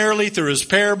primarily through his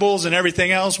parables and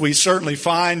everything else, we certainly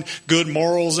find good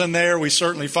morals in there. We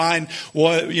certainly find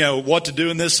what to do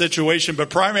in this situation.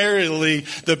 But primarily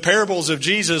the parables of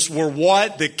Jesus were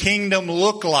what the kingdom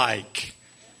looked like.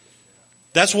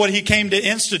 That's what he came to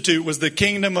institute, was the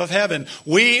kingdom of heaven.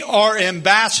 We are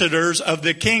ambassadors of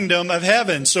the kingdom of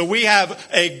heaven. So we have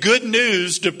a good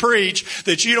news to preach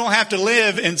that you don't have to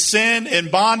live in sin and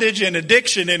bondage and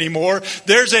addiction anymore.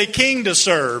 There's a king to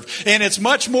serve. And it's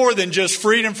much more than just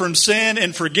freedom from sin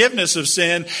and forgiveness of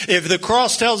sin. If the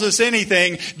cross tells us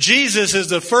anything, Jesus is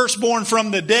the firstborn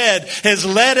from the dead, has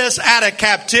led us out of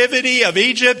captivity of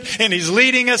Egypt, and he's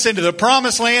leading us into the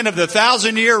promised land of the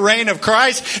 1,000-year reign of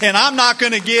Christ. And I'm not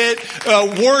going to get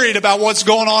worried about what's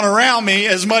going on around me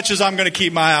as much as I'm going to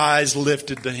keep my eyes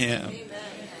lifted to him. Amen.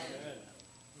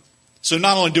 So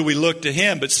not only do we look to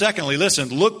him, but secondly, listen,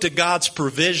 look to God's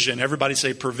provision. Everybody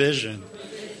say provision.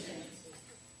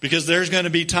 Because there's going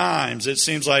to be times, it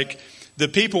seems like the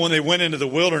people, when they went into the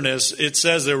wilderness, it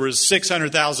says there was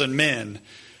 600,000 men.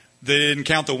 They didn't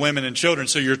count the women and children.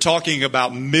 So you're talking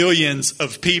about millions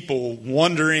of people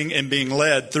wandering and being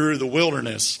led through the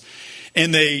wilderness.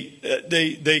 And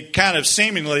they kind of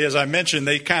seemingly, as I mentioned,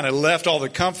 they kind of left all the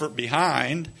comfort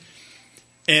behind.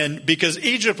 And because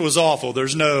Egypt was awful,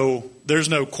 there's no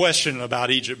question about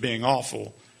Egypt being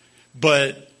awful.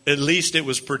 But at least it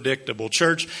was predictable.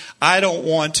 Church, I don't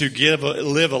want to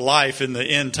live a life in the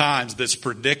end times that's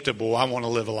predictable. I want to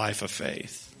live a life of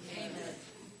faith. Amen.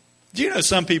 Do you know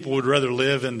some people would rather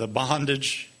live in the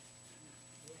bondage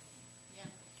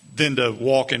than to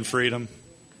walk in freedom?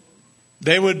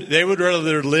 They would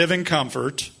rather live in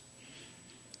comfort.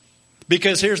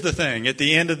 Because here's the thing. At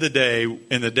the end of the day,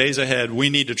 in the days ahead,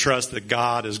 we need to trust that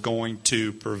God is going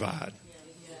to provide.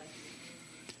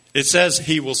 It says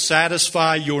he will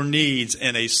satisfy your needs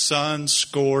in a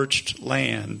sun-scorched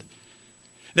land.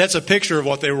 That's a picture of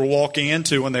what they were walking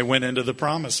into when they went into the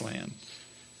promised land.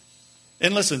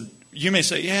 And listen, you may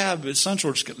say, yeah, but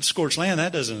sun-scorched land,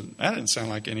 that doesn't sound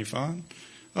like any fun.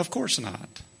 Of course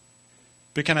not.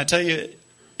 But can I tell you,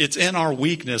 it's in our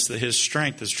weakness that his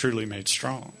strength is truly made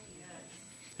strong.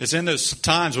 It's in those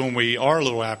times when we are a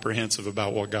little apprehensive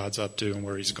about what God's up to and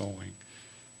where he's going.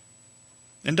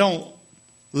 And don't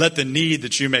let the need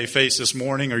that you may face this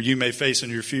morning or you may face in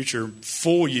your future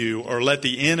fool you, or let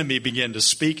the enemy begin to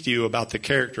speak to you about the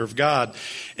character of God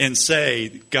and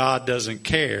say God doesn't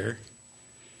care.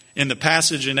 In the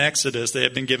passage in Exodus, they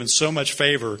had been given so much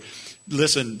favor.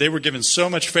 Listen, they were given so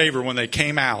much favor when they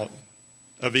came out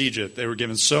of Egypt. They were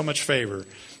given so much favor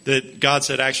that God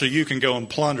said, actually, you can go and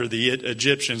plunder the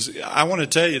Egyptians. I want to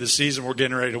tell you, the season we're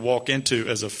getting ready to walk into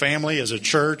as a family, as a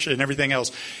church, and everything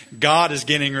else, God is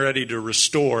getting ready to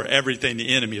restore everything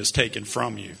the enemy has taken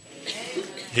from you.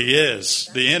 He is.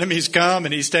 The enemy's come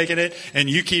and he's taken it, and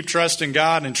you keep trusting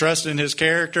God and trusting his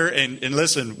character. And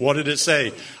listen, what did it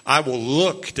say? I will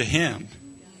look to him.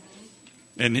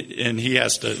 And he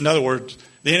has to, in other words,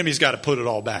 the enemy's got to put it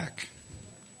all back.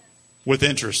 With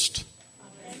interest.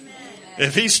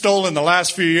 If he's stolen the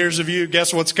last few years of you,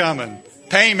 guess what's coming?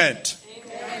 Payment.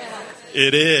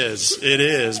 It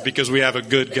is because we have a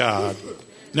good God.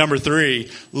 Number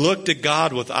 3, look to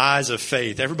God with eyes of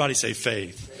faith. Everybody say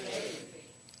faith.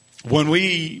 When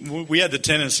we had the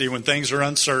tendency when things are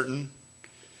uncertain,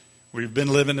 we've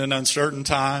been living in uncertain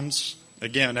times.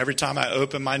 Again, every time I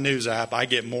open my news app, I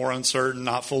get more uncertain,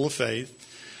 not full of faith.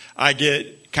 I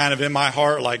get kind of in my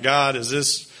heart like, God, is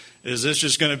this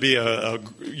just going to be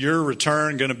your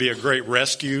return going to be a great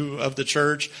rescue of the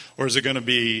church, or is it going to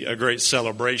be a great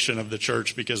celebration of the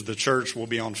church because the church will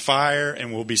be on fire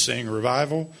and we'll be seeing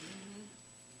revival?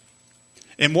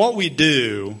 And what we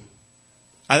do,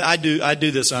 I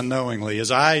do this unknowingly,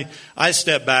 is I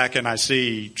step back and I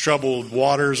see troubled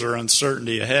waters or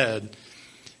uncertainty ahead,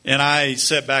 and I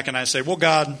sit back and I say, well,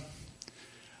 God,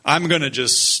 I'm going to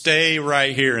just stay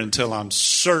right here until I'm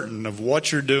certain of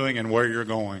what you're doing and where you're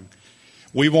going.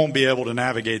 We won't be able to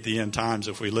navigate the end times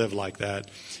if we live like that,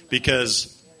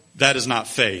 because that is not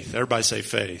faith. Everybody say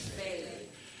faith.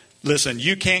 Listen,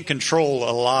 you can't control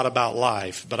a lot about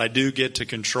life, but I do get to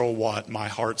control what? My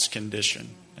heart's condition.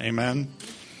 Amen?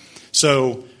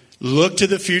 So look to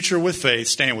the future with faith.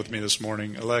 Stand with me this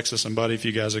morning. Alexis and Buddy, if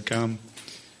you guys would come.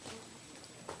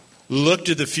 Look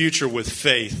to the future with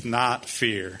faith, not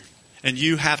fear. And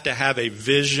you have to have a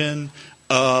vision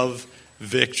of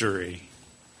victory.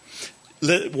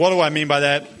 What do I mean by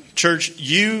that? Church,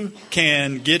 you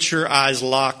can get your eyes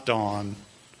locked on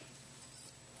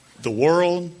the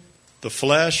world, the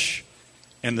flesh,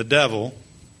 and the devil.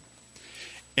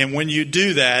 And when you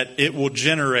do that, it will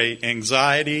generate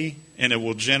anxiety, and it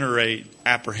will generate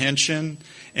apprehension,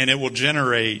 and it will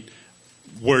generate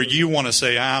where you want to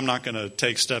say, I'm not going to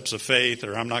take steps of faith,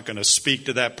 or I'm not going to speak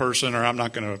to that person, or I'm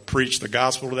not going to preach the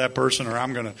gospel to that person, or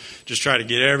I'm going to just try to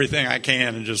get everything I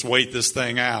can and just wait this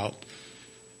thing out.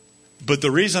 But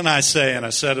the reason I say, and I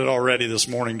said it already this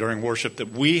morning during worship,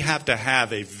 that we have to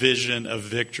have a vision of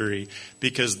victory,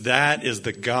 because that is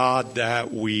the God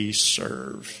that we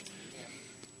serve.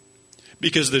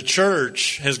 Because the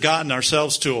church has gotten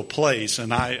ourselves to a place,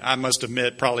 and I must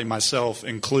admit, probably myself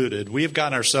included, we have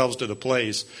gotten ourselves to the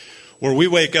place where we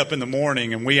wake up in the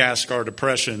morning and we ask our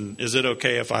depression, is it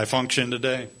okay if I function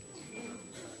today?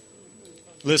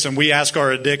 Listen, we ask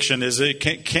our addiction,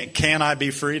 can I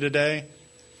be free today?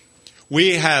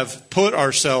 We have put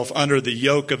ourselves under the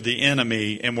yoke of the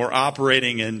enemy, and we're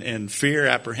operating in fear,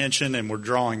 apprehension, and we're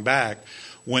drawing back.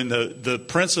 When the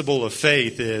principle of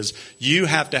faith is you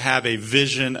have to have a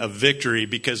vision of victory.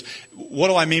 Because what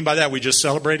do I mean by that? We just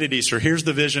celebrated Easter. Here's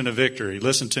the vision of victory.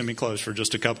 Listen to me close for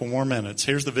just a couple more minutes.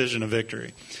 Here's the vision of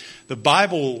victory. The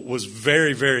Bible was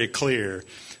very, very clear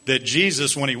that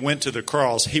Jesus, when he went to the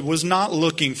cross, he was not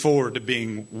looking forward to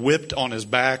being whipped on his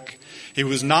back. He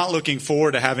was not looking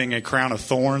forward to having a crown of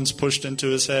thorns pushed into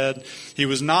his head. He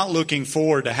was not looking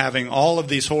forward to having all of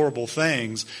these horrible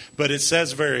things. But it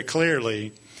says very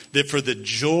clearly that for the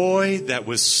joy that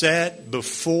was set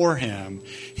before him,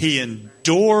 he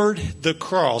endured the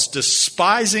cross,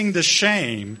 despising the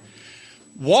shame.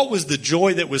 What was the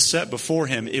joy that was set before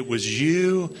him? It was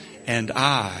you and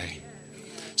I.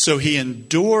 So he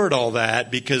endured all that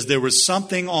because there was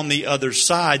something on the other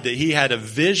side that he had a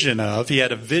vision of. He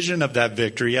had a vision of that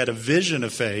victory. He had a vision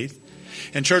of faith.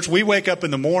 And church, we wake up in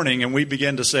the morning and we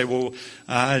begin to say, well,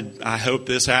 I hope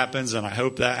this happens, and I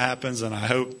hope that happens, and I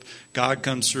hope God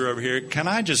comes through over here. Can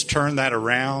I just turn that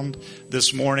around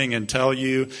this morning and tell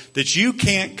you that you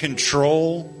can't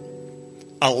control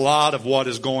a lot of what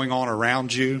is going on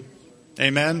around you?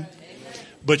 Amen?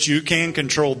 But you can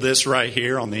control this right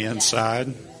here on the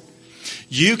inside.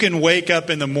 You can wake up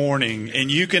in the morning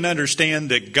and you can understand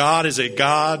that God is a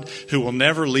God who will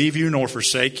never leave you nor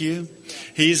forsake you.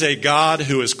 He's a God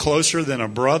who is closer than a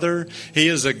brother. He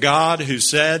is a God who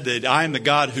said that I am the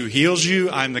God who heals you.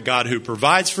 I am the God who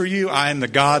provides for you. I am the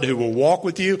God who will walk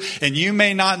with you. And you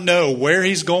may not know where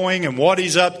he's going and what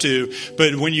he's up to,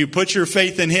 but when you put your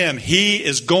faith in him, he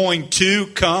is going to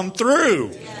come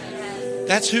through.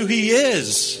 That's who he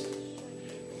is.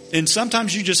 And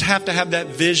sometimes you just have to have that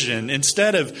vision.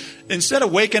 Instead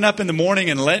of waking up in the morning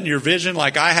and letting your vision,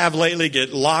 like I have lately,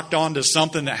 get locked onto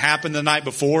something that happened the night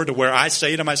before, to where I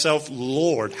say to myself,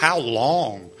 Lord, how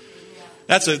long?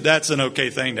 That's an okay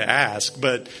thing to ask.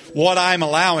 But what I'm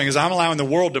allowing is I'm allowing the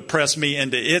world to press me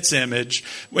into its image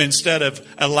instead of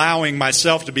allowing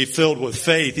myself to be filled with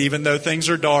faith, even though things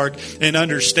are dark, and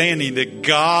understanding that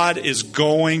God is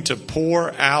going to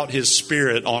pour out his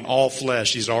Spirit on all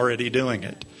flesh. He's already doing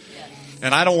it.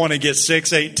 And I don't want to get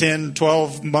 6, 8, 10,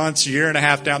 12 months, a year and a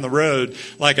half down the road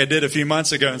like I did a few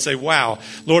months ago and say, wow,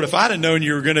 Lord, if I'd have known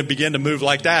you were going to begin to move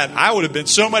like that, I would have been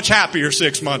so much happier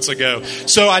 6 months ago.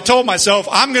 So I told myself,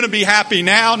 I'm going to be happy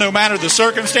now no matter the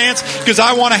circumstance because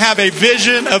I want to have a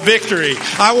vision of victory.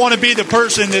 I want to be the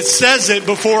person that says it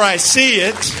before I see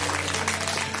it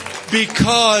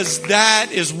because that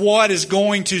is what is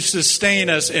going to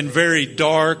sustain us in very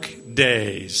dark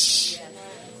days.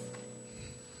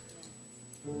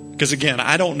 Because again,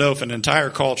 I don't know if an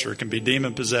entire culture can be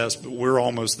demon possessed, but we're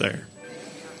almost there.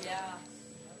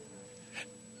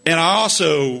 And I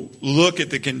also look at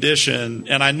the condition,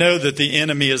 and I know that the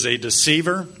enemy is a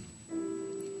deceiver,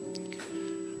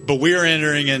 but we are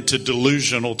entering into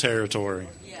delusional territory.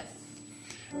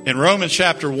 And Romans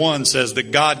chapter 1 says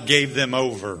that God gave them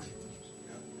over.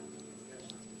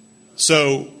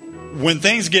 So when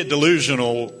things get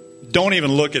delusional, don't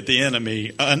even look at the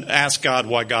enemy and ask God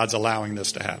why God's allowing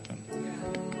this to happen.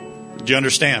 Do you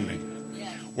understand me?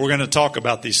 We're going to talk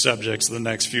about these subjects the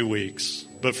next few weeks.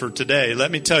 But for today,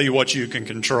 let me tell you what you can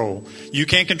control. You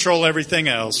can't control everything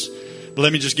else. But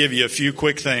let me just give you a few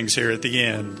quick things here at the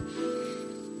end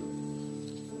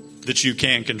that you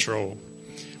can control.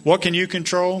 What can you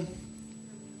control?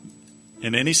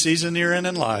 In any season you're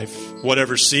in life,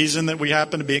 whatever season that we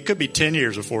happen to be, it could be 10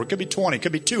 years before, it could be 20, it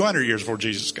could be 200 years before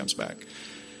Jesus comes back.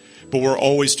 But we're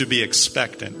always to be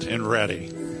expectant and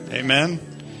ready. Amen?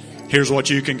 Here's what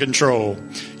you can control.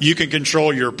 You can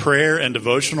control your prayer and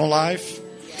devotional life.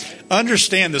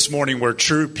 Understand this morning where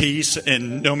true peace,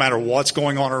 and no matter what's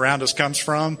going on around us, comes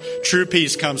from. True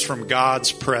peace comes from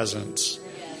God's presence.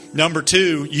 Number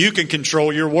 2, you can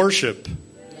control your worship.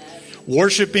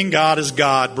 Worshiping God as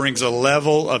God brings a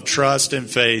level of trust and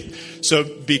faith. So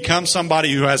become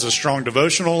somebody who has a strong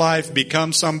devotional life.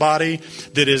 Become somebody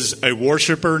that is a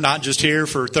worshiper, not just here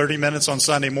for 30 minutes on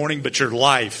Sunday morning, but your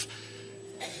life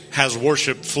has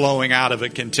worship flowing out of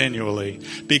it continually.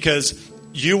 Because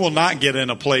you will not get in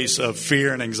a place of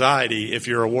fear and anxiety if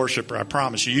you're a worshiper, I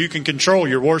promise you. You can control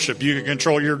your worship. You can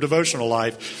control your devotional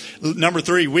life. Number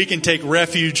 3, we can take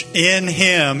refuge in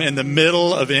Him in the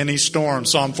middle of any storm.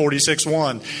 Psalm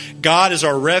 46:1. God is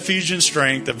our refuge and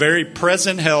strength, a very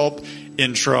present help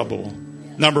in trouble.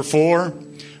 Number 4,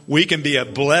 we can be a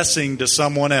blessing to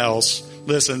someone else.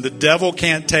 Listen, the devil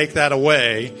can't take that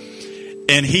away,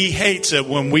 and he hates it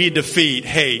when we defeat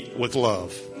hate with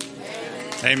love.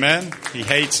 Amen? He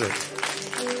hates it.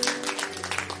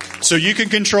 So you can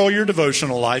control your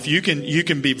devotional life. You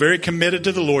can be very committed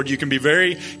to the Lord. You can be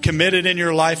very committed in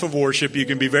your life of worship. You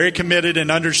can be very committed in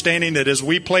understanding that as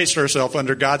we place ourselves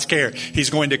under God's care,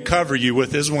 He's going to cover you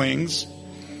with His wings.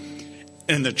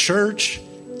 And the church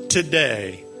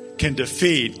today can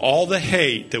defeat all the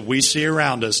hate that we see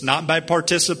around us, not by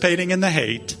participating in the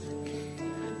hate,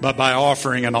 but by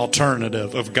offering an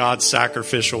alternative of God's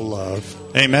sacrificial love.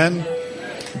 Amen?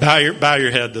 Bow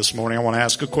your head this morning. I want to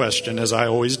ask a question, as I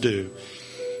always do.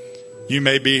 You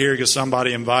may be here because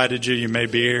somebody invited you. You may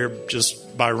be here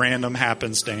just by random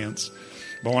happenstance.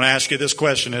 But I want to ask you this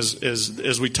question.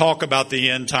 As we talk about the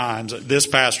end times, this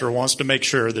pastor wants to make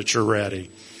sure that you're ready.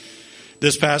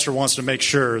 This pastor wants to make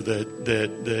sure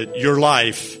that your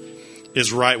life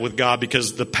is right with God,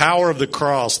 because the power of the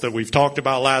cross that we've talked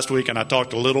about last week and I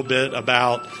talked a little bit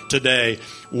about today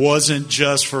wasn't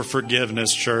just for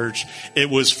forgiveness, church. It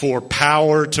was for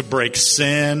power to break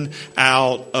sin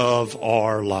out of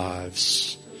our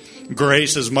lives.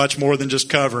 Grace is much more than just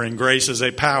covering. Grace is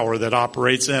a power that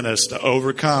operates in us to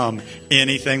overcome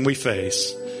anything we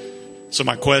face. So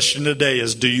my question today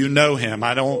is, do you know Him?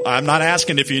 I'm not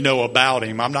asking if you know about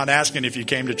Him. I'm not asking if you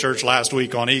came to church last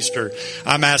week on Easter.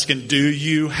 I'm asking, do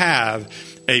you have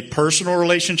a personal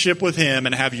relationship with Him,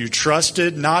 and have you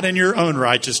trusted not in your own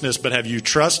righteousness, but have you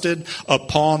trusted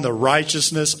upon the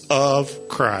righteousness of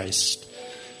Christ?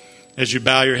 As you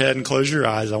bow your head and close your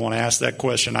eyes, I want to ask that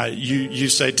question. You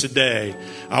say today,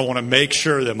 I want to make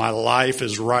sure that my life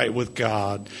is right with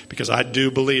God, because I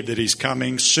do believe that He's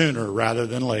coming sooner rather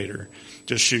than later.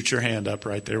 Just shoot your hand up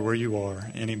right there where you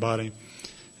are. Anybody?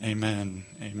 Amen.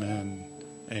 Amen.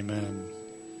 Amen.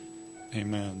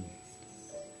 Amen.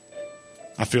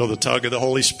 I feel the tug of the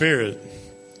Holy Spirit.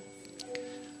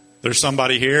 There's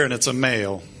somebody here, and it's a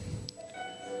male.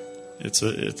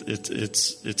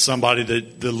 It's somebody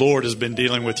that the Lord has been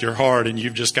dealing with your heart, and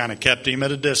you've just kind of kept Him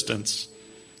at a distance,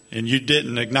 and you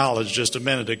didn't acknowledge just a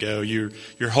minute ago.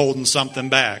 You're holding something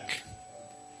back.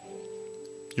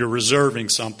 You're reserving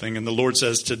something, and the Lord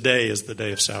says today is the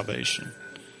day of salvation.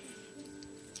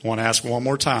 I want to ask one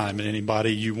more time,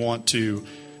 anybody you want to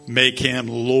make Him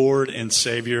Lord and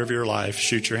Savior of your life,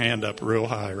 shoot your hand up real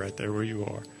high right there where you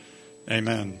are.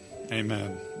 Amen.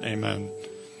 Amen. Amen.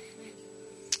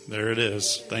 There it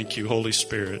is. Thank you, Holy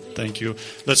Spirit. Thank you.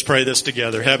 Let's pray this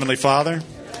together. Heavenly Father,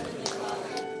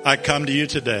 I come to you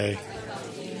today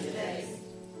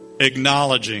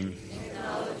acknowledging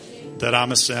that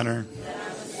I'm a sinner,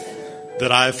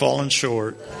 that I have fallen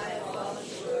short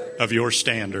of your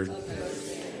standard.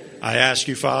 I ask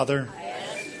you, Father,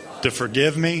 to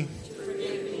forgive me,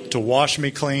 to wash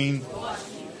me clean.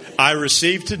 I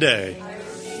receive today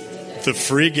the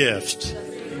free gift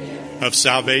of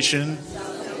salvation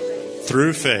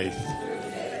through faith.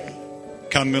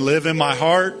 Come and live in my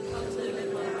heart.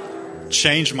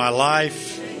 Change my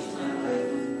life.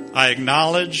 I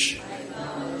acknowledge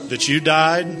that you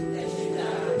died,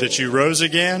 that you rose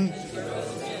again,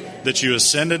 that you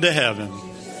ascended to heaven.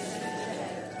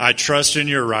 I trust in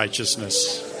your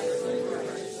righteousness.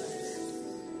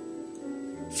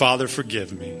 Father,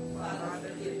 forgive me.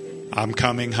 I'm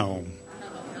coming home.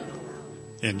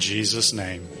 In Jesus'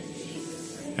 name.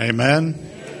 Amen.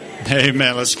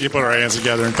 Amen. Let's keep our hands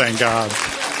together and thank God.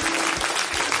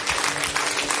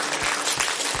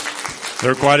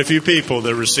 There are quite a few people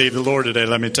that received the Lord today.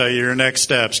 Let me tell you your next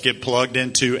steps. Get plugged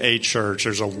into a church.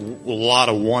 There's a lot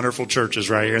of wonderful churches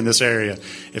right here in this area.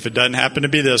 If it doesn't happen to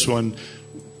be this one,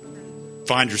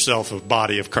 find yourself a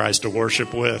body of Christ to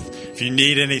worship with. If you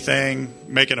need anything,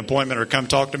 make an appointment or come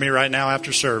talk to me right now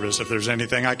after service. If there's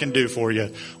anything I can do for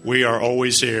you, we are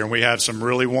always here. And we have some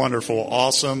really wonderful,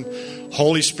 awesome,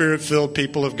 Holy Spirit-filled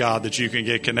people of God that you can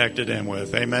get connected in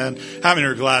with. Amen. How many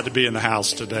are glad to be in the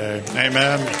house today?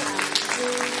 Amen.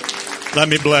 Let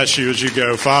me bless you as you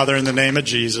go. Father, in the name of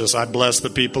Jesus, I bless the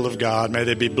people of God. May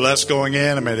they be blessed going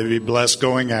in and may they be blessed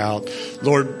going out.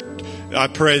 Lord, I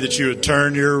pray that you would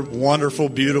turn your wonderful,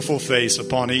 beautiful face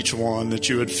upon each one, that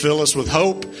you would fill us with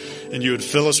hope and you would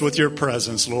fill us with your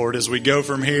presence, Lord. As we go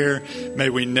from here, may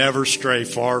we never stray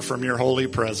far from your holy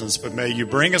presence, but may you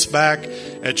bring us back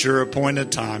at your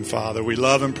appointed time, Father. We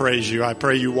love and praise you. I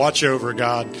pray you watch over,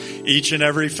 God, each and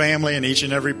every family and each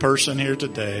and every person here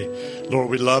today. Lord,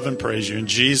 we love and praise you. In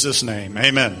Jesus' name,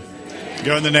 amen.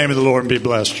 Go in the name of the Lord and be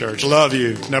blessed, church. Love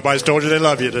you. Nobody's told you they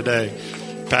love you today.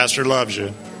 Pastor loves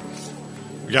you.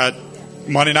 We got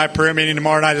Monday night prayer meeting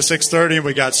tomorrow night at 6:30, and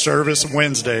we got service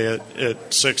Wednesday at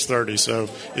 6:30. So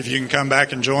if you can come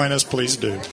back and join us, please do.